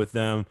go with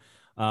them.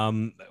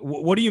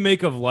 What do you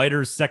make of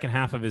Leiter's second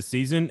half of his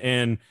season,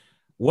 and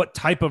what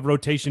type of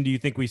rotation do you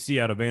think we see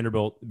out of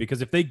Vanderbilt?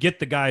 Because if they get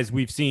the guys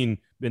we've seen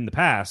in the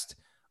past,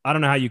 I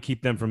don't know how you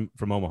keep them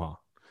from Omaha.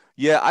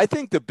 Yeah, I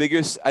think the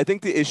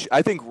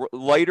issue,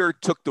 Leiter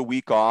took the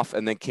week off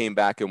and then came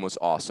back and was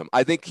awesome.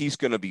 I think he's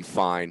going to be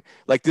fine.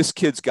 Like this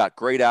kid's got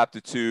great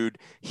aptitude.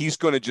 He's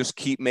going to just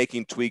keep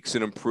making tweaks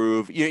and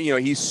improve.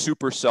 He's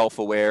super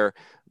self-aware.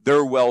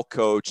 They're well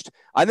coached.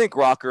 I think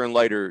Rocker and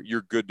Leiter,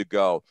 you're good to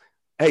go.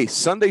 Hey,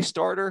 Sunday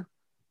starter,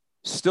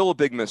 still a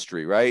big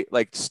mystery, right?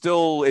 Like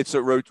still it's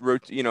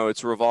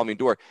it's a revolving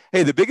door.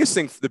 Hey, the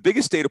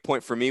biggest data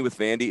point for me with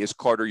Vandy is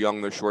Carter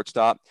Young, their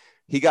shortstop.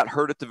 He got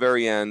hurt at the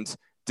very end,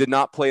 did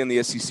not play in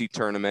the SEC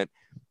tournament.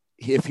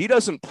 If he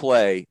doesn't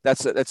play,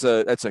 that's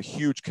a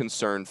huge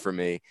concern for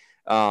me.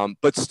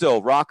 But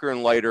still, Rocker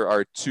and Leiter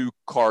are 2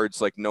 cards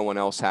like no one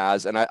else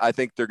has, and I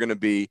think they're going to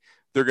be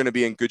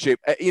in good shape.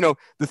 The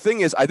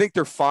thing is, I think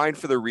they're fine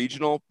for the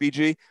regional.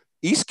 BG,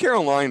 East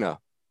Carolina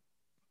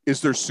is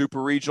their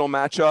super regional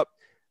matchup.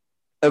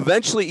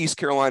 Eventually East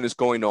Carolina is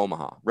going to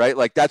Omaha, right?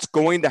 Like that's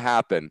going to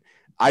happen.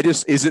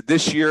 Is it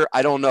this year?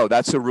 I don't know.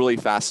 That's a really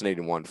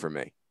fascinating one for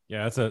me.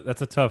 Yeah,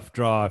 that's a tough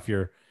draw if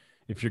you're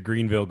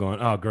Greenville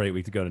going, oh great,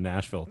 we could go to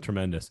Nashville.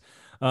 Tremendous.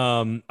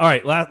 All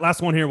right,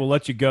 last one here. We'll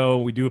let you go.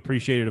 We do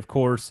appreciate it, of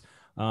course.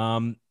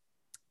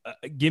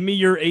 Give me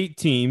your 8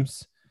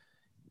 teams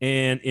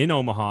and in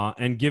Omaha,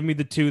 and give me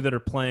the 2 that are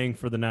playing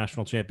for the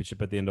national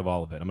championship at the end of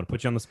all of it. I'm going to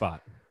put you on the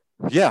spot.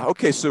 Yeah.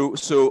 Okay. So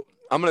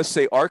I'm going to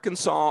say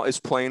Arkansas is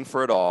playing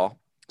for it all.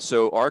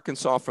 So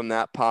Arkansas from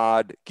that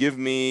pod.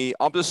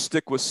 I'll just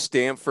stick with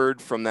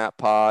Stanford from that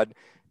pod.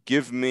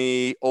 Give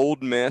me Ole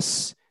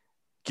Miss.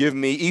 Give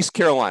me East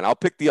Carolina. I'll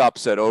pick the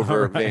upset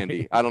over All right.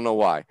 Vandy. I don't know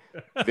why.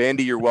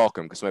 Vandy, you're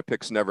welcome, because my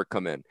picks never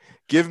come in.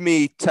 Give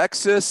me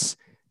Texas.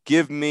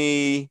 Give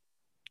me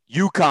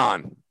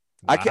UConn. Wow.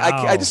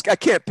 I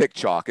can't pick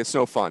chalk. It's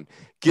no fun.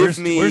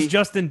 Where's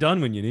Justin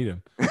Dunn when you need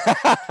him?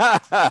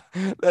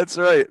 That's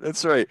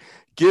right.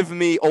 Give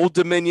me Old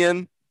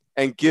Dominion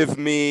and give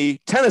me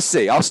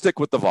Tennessee. I'll stick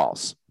with the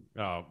Vols.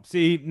 Oh,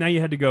 see, now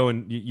you had to go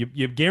and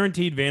you've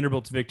guaranteed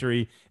Vanderbilt's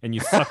victory, and you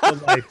sucked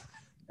the life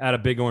out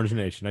of Big Orange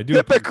Nation. I do.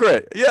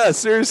 Hypocrite. Yeah,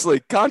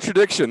 seriously.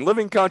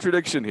 Living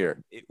contradiction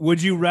here.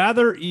 Would you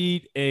rather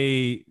eat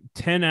a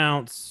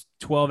 10-ounce,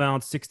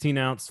 12-ounce,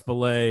 16-ounce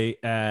filet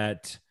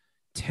at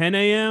 10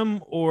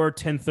 a.m. or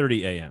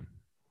 10:30 a.m.?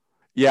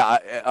 Yeah.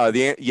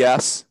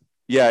 Yes.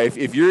 Yeah.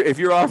 If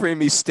you're offering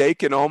me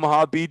steak in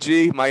Omaha,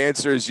 BG, my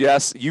answer is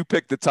yes. You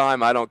pick the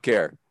time. I don't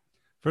care.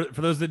 For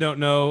those that don't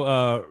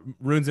know,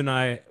 Runes and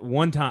I,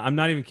 one time, I'm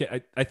not even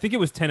kidding, I think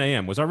it was 10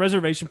 a.m. Was our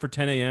reservation for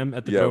 10 a.m.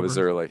 at the Yeah, Dovers? it was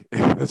early.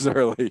 It was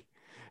early.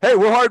 Hey,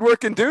 we're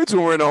hardworking dudes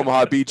when we're in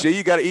Omaha, BG.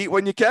 You got to eat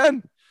when you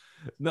can.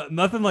 No,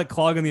 nothing like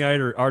clogging the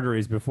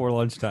arteries before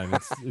lunchtime.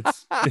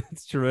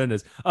 It's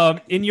tremendous.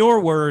 In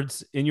your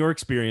words, in your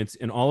experience,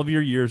 in all of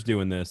your years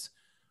doing this,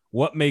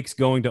 what makes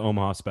going to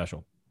Omaha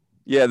special?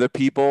 Yeah, the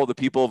people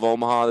of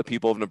Omaha, the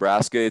people of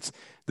Nebraska. It's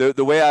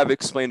the way I've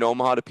explained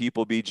Omaha to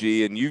people,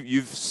 BG, and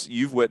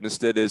you've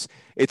witnessed it.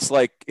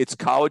 It's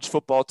college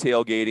football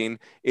tailgating.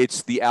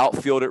 It's the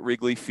outfield at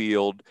Wrigley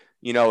Field.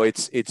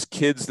 It's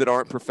kids that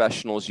aren't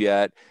professionals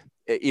yet.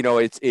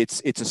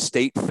 It's a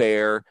state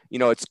fair.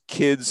 It's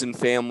kids and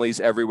families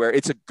everywhere.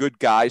 It's a good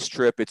guys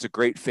trip. It's a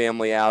great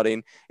family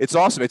outing. It's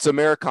awesome. It's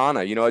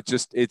Americana. You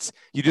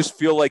just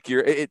feel like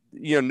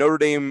Notre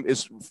Dame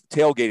is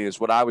tailgating is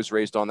what I was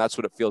raised on. That's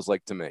what it feels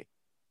like to me.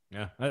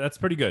 Yeah, that's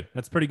pretty good.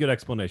 That's pretty good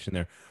explanation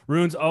there.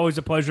 Runes, always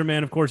a pleasure,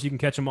 man. Of course, you can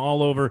catch them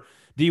all over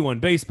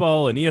D1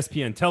 Baseball and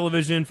ESPN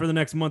Television for the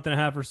next month and a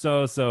half or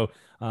so. So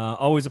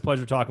always a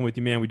pleasure talking with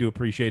you, man. We do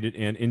appreciate it,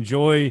 and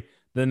enjoy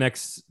the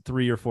next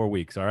 3 or 4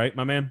 weeks. All right,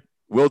 my man?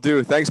 Will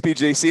do. Thanks,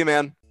 PJ. See you,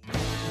 man.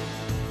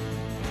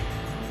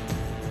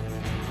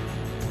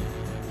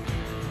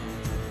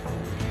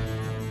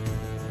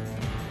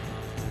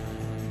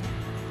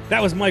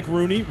 That was Mike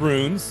Rooney,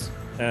 Runes,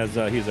 as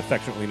he's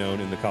affectionately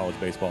known in the college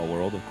baseball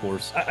world, of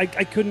course. I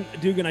couldn't,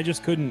 Dugan, I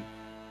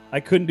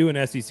couldn't do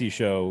an SEC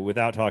show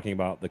without talking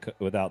about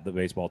the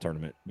baseball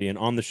tournament, being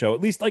on the show,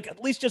 at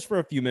least just for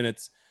a few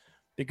minutes,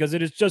 because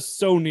it is just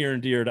so near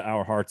and dear to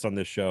our hearts on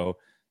this show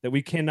that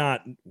we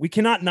cannot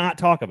not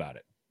talk about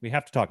it. We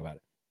have to talk about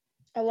it.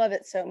 I love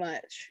it so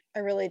much. I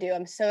really do.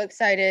 I'm so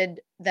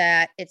excited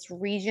that it's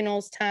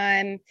regionals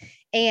time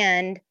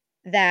and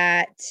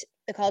that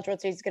the College World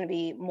Series is going to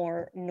be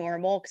more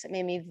normal, because it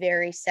made me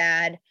very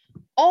sad.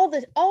 All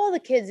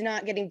the kids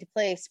not getting to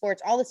play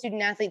sports, all the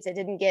student athletes that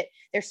didn't get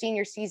their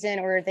senior season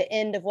or the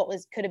end of what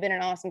could have been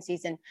an awesome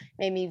season,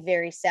 made me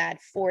very sad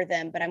for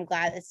them. But I'm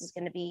glad this is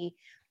going to be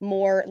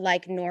more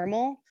like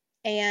normal.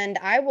 And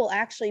I will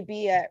actually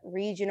be at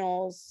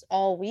regionals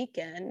all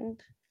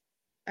weekend.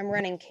 I'm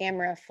running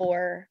camera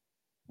for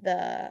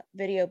the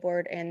video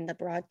board and the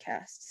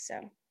broadcast.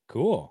 So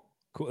cool.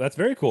 That's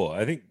very cool.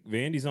 I think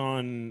Vandy's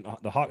on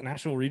the Hawk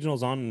National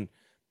Regionals on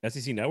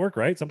SEC Network,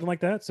 right? Something like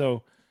that.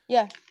 So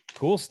yeah,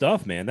 cool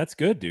stuff, man. That's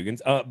good,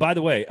 Dugans. By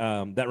the way,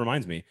 that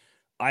reminds me,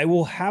 I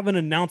will have an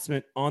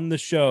announcement on the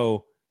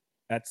show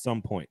at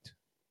some point.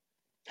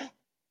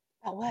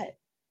 About what?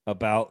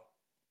 About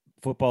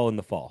football in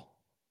the fall.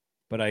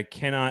 But I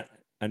cannot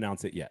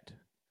announce it yet.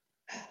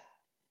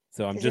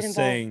 So I'm just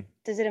saying.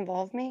 Does it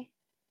involve me?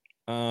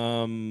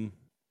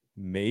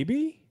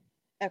 Maybe.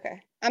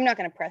 Okay. I'm not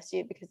going to press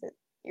you because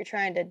you're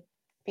trying to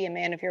be a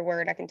man of your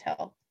word. I can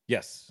tell.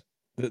 Yes.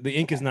 The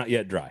ink is not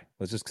yet dry.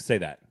 Let's just say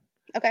that.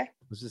 Okay.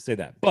 Let's just say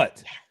that.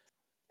 But.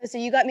 Yeah. So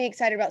you got me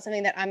excited about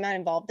something that I'm not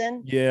involved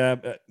in? Yeah,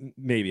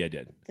 maybe I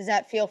did. Does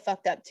that feel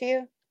fucked up to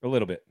you? A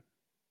little bit.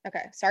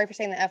 Okay. Sorry for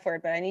saying the F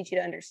word, but I need you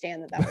to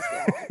understand that was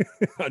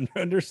wrong.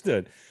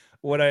 Understood.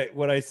 What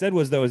I said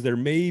was, though, is there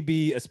may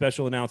be a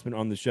special announcement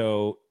on the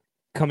show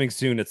coming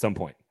soon at some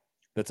point.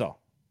 That's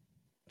all.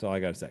 That's all I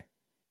got to say.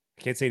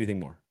 I can't say anything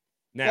more.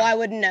 Now, well, I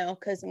wouldn't know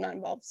because I'm not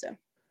involved. So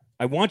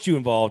I want you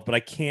involved, but I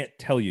can't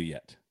tell you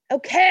yet.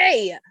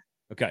 Okay.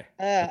 Okay.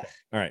 All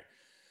right.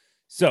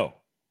 So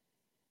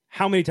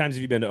how many times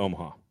have you been to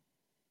Omaha?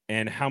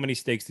 And how many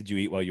steaks did you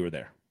eat while you were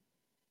there?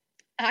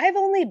 I've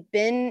only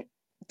been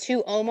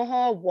to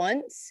Omaha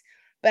once,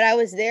 but I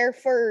was there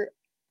for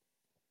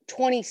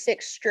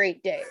 26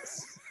 straight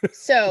days.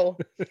 So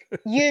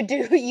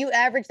you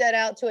average that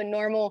out to a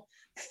normal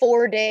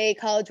 4-day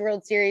College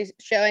World Series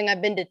showing.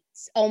 I've been to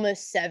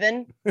almost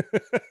 7.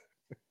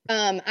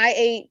 I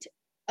ate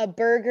a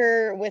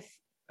burger with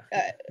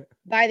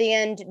by the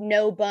end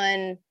no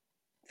bun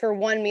for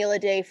 1 meal a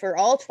day for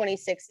all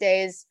 26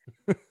 days.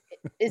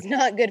 Is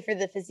not good for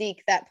the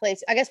physique. That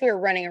place, I guess we were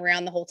running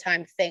around the whole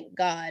time, thank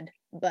God,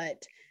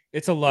 but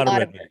it's a lot of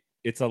red meat.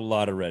 It's a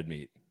lot of red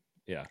meat.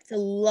 Yeah. It's a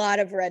lot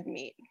of red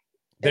meat.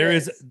 There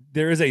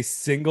is a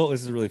single,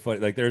 this is really funny.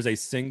 Like there's a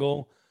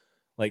single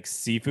like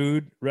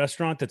seafood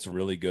restaurant that's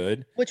really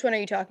good Which one are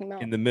you talking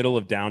about? in the middle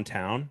of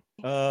downtown.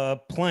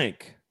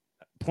 Plank.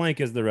 Plank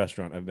is the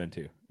restaurant I've been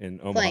to in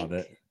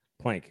Omaha.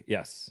 Plank,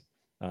 yes.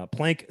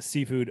 Plank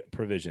Seafood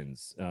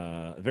Provisions.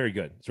 Very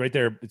good. It's right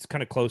there. It's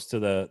kind of close to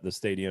the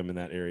stadium in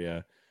that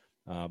area.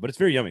 But it's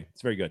very yummy.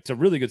 It's very good. It's a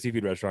really good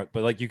seafood restaurant.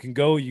 But like you can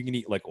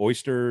eat like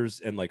oysters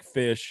and like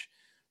fish.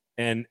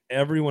 And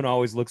everyone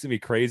always looks at me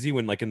crazy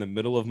when like in the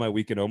middle of my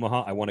week in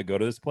Omaha, I want to go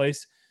to this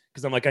place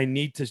because I'm like, I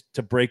need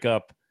to break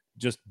up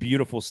just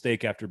beautiful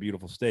steak after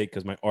beautiful steak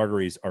because my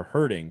arteries are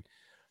hurting.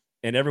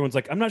 And everyone's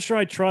like, I'm not sure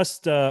I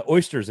trust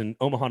oysters in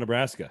Omaha,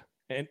 Nebraska.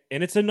 And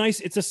it's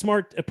a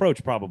smart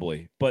approach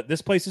probably, but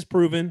this place is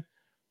proven.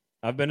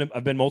 I've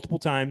been multiple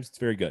times. It's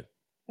very good.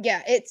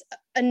 Yeah, it's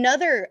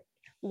another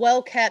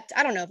well-kept,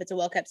 I don't know if it's a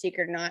well-kept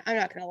secret or not. I'm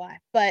not going to lie,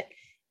 but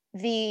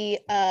the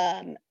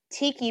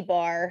Tiki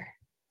Bar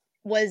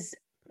was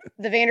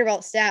the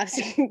Vanderbilt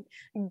staff's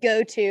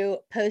go-to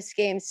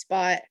post-game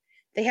spot.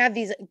 They have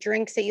these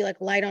drinks that you like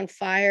light on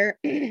fire.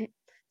 It's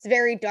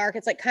very dark.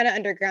 It's like kind of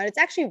underground. It's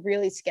actually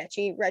really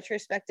sketchy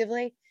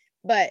retrospectively,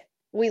 but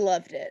we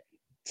loved it.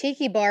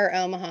 Tiki Bar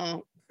Omaha.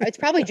 It's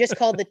probably just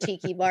called the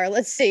Tiki Bar.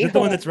 Let's see. Is it the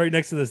one that's right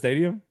next to the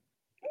stadium?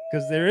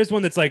 Because there is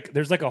one that's like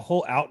there's like a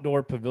whole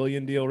outdoor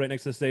pavilion deal right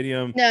next to the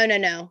stadium.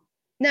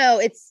 No,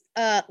 it's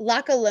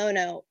La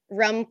Colono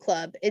Rum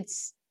Club.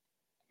 It's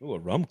a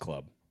rum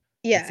club.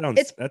 Yeah,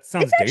 that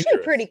sounds actually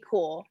dangerous. pretty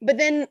cool. But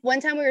then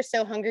one time we were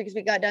so hungry because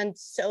we got done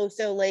so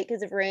late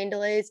because of rain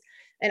delays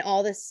and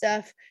all this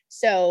stuff.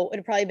 So it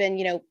had probably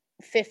been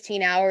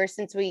 15 hours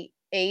since we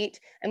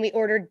ate, and we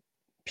ordered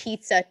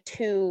pizza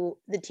to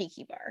the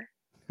Tiki Bar.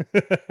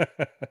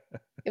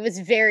 It was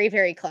very,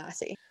 very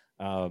classy.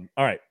 All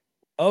right.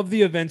 Of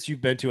the events you've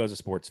been to as a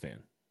sports fan,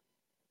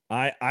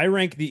 I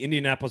rank the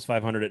Indianapolis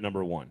 500 at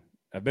number 1.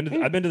 I've been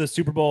to the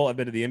Super Bowl. I've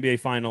been to the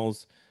NBA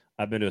Finals.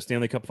 I've been to a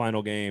Stanley Cup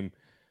final game.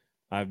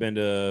 I've been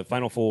to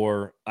Final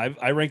Four.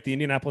 I rank the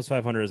Indianapolis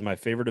 500 as my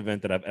favorite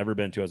event that I've ever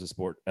been to as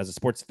a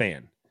sports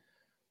fan.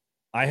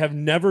 I have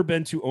never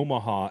been to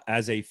Omaha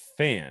as a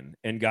fan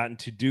and gotten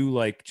to do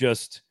like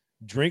just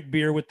drink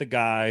beer with the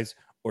guys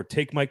or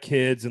take my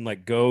kids and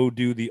like go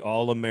do the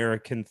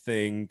all-American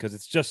thing because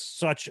it's just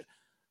such.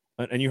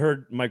 And you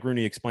heard Mike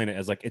Rooney explain it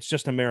as like it's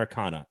just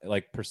Americana,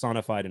 like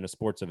personified in a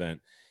sports event.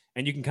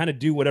 And you can kind of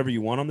do whatever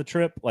you want on the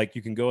trip. Like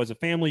you can go as a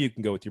family, you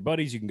can go with your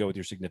buddies, you can go with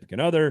your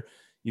significant other.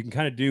 You can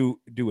kind of do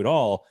it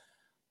all.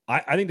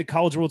 I think the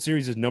College World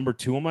Series is number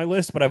 2 on my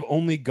list, but I've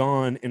only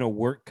gone in a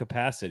work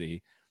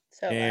capacity.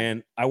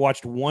 And I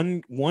watched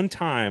one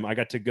time. I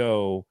got to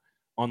go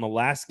on the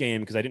last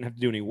game because I didn't have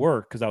to do any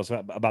work because I was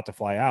about to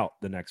fly out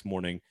the next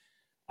morning.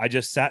 I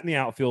just sat in the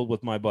outfield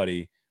with my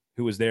buddy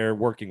who was there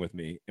working with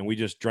me, and we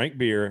just drank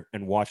beer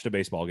and watched a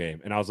baseball game.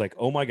 And I was like,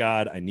 oh my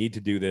God, I need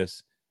to do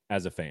this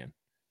as a fan.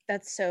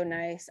 That's so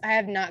nice. I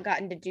have not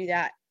gotten to do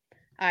that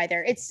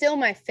either. It's still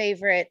my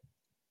favorite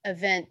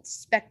event,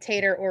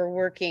 spectator or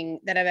working,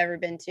 that I've ever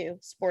been to,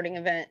 sporting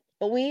event.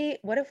 But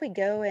what if we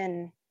go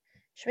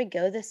should we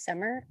go this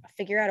summer?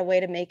 Figure out a way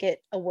to make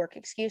it a work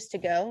excuse to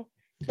go.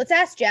 Let's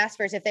ask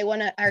Jaspers if they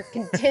want our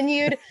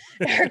continued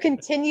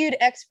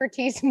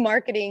expertise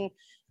marketing,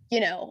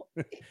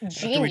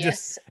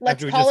 genius.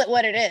 Let's call it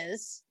what it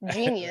is.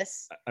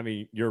 Genius. I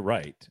mean, you're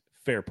right.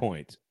 Fair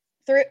point.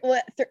 Through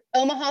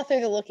Omaha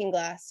Through the Looking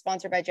Glass,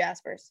 sponsored by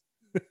Jaspers.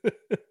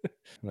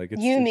 Like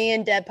me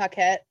and Deb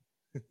Paquette.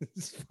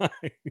 It's fine.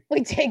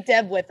 We take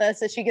Deb with us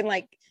so she can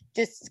like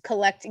just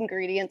collect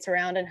ingredients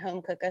around and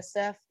home cook us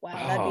stuff.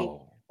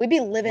 Wow, we'd be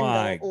living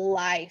the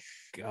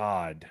life.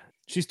 God,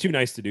 she's too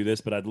nice to do this,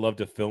 but I'd love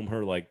to film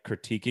her like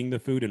critiquing the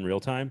food in real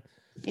time.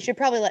 You should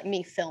probably let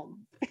me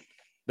film.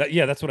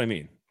 That's what I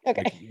mean.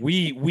 Okay. Like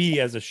we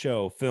as a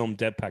show film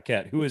Deb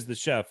Paquette, who is the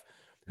chef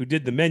who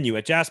did the menu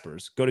at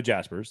Jaspers. Go to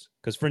Jaspers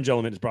because Fringe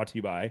Element is brought to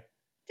you by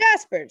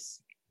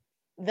Jaspers,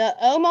 the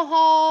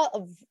Omaha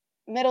of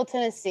Middle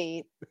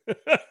Tennessee.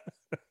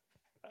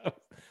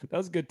 That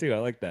was good too. I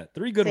like that.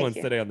 3 good ones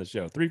today on the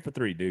show. 3 for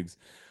 3, Dukes.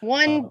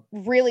 1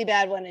 really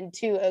bad one and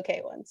 2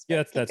 okay ones.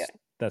 Yeah,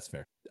 that's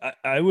fair.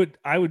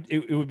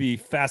 It would be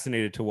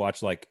fascinated to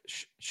watch like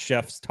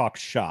chefs talk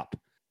shop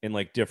in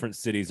like different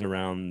cities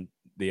around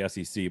the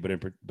SEC,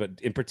 but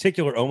in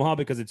particular Omaha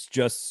because it's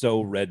just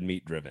so red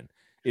meat driven.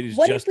 It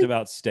is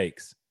about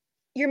steaks.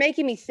 You're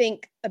making me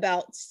think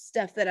about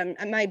stuff that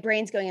my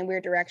brain's going in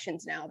weird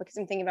directions now because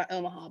I'm thinking about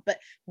Omaha. But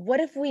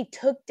what if we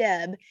took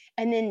Deb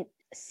and then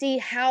see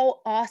how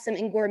awesome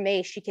and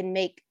gourmet she can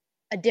make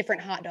a different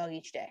hot dog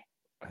each day?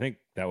 I think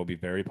that would be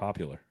very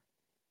popular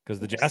because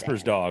the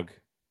Jaspers dog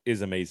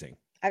is amazing.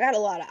 I got a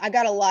lot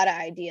of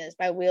ideas.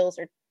 My wheels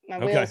are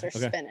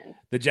spinning.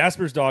 The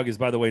Jaspers dog is,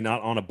 by the way,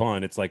 not on a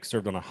bun. It's like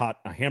served on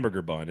a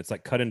hamburger bun. It's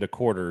like cut into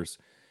quarters,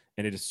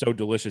 and it is so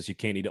delicious you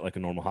can't eat it like a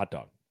normal hot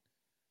dog.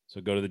 So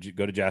go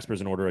to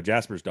Jaspers and order a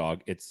Jaspers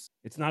dog. It's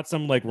not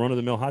some like run of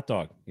the mill hot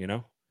dog,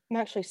 I'm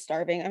actually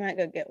starving. I might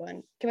go get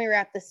one. Can we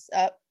wrap this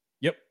up?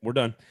 Yep, we're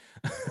done.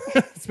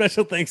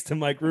 Special thanks to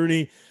Mike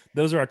Rooney.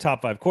 Those are our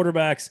top 5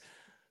 quarterbacks.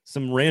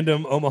 Some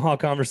random Omaha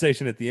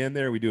conversation at the end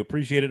there. We do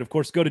appreciate it. Of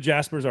course, go to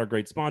Jasper's, our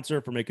great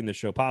sponsor, for making this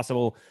show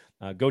possible.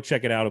 Go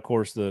check it out. Of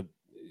course, the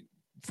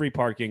free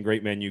parking,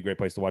 great menu, great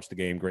place to watch the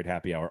game, great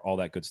happy hour, all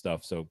that good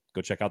stuff. So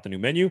go check out the new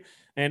menu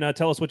and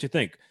tell us what you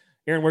think.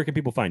 Aaron, where can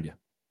people find you?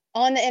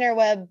 On the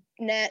interweb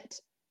net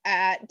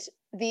at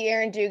the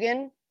Aaron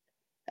Dugan.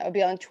 That would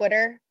be on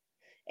Twitter.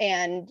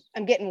 And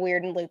I'm getting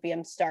weird and loopy.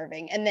 I'm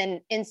starving. And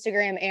then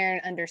Instagram,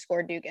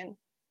 Aaron_Dugan.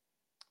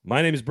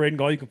 My name is Braden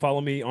Gall. You can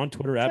follow me on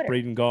Twitter. At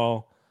Braden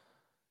Gall.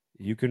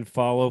 You can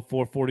follow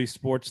 440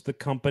 Sports, the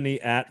company,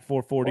 at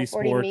 440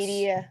 Sports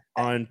Media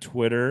on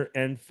Twitter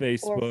and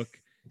Facebook.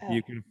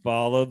 You can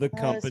follow the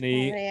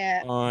company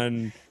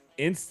on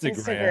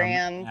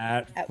Instagram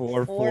at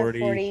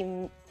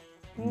 440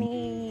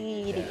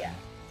 Media.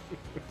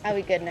 I'll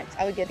be good next.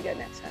 I'll be good to go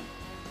next time.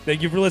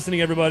 Thank you for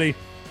listening, everybody.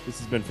 This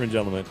has been Fringe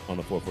Element on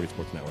the 440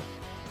 Sports Network.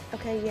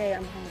 Okay, yay,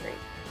 I'm hungry.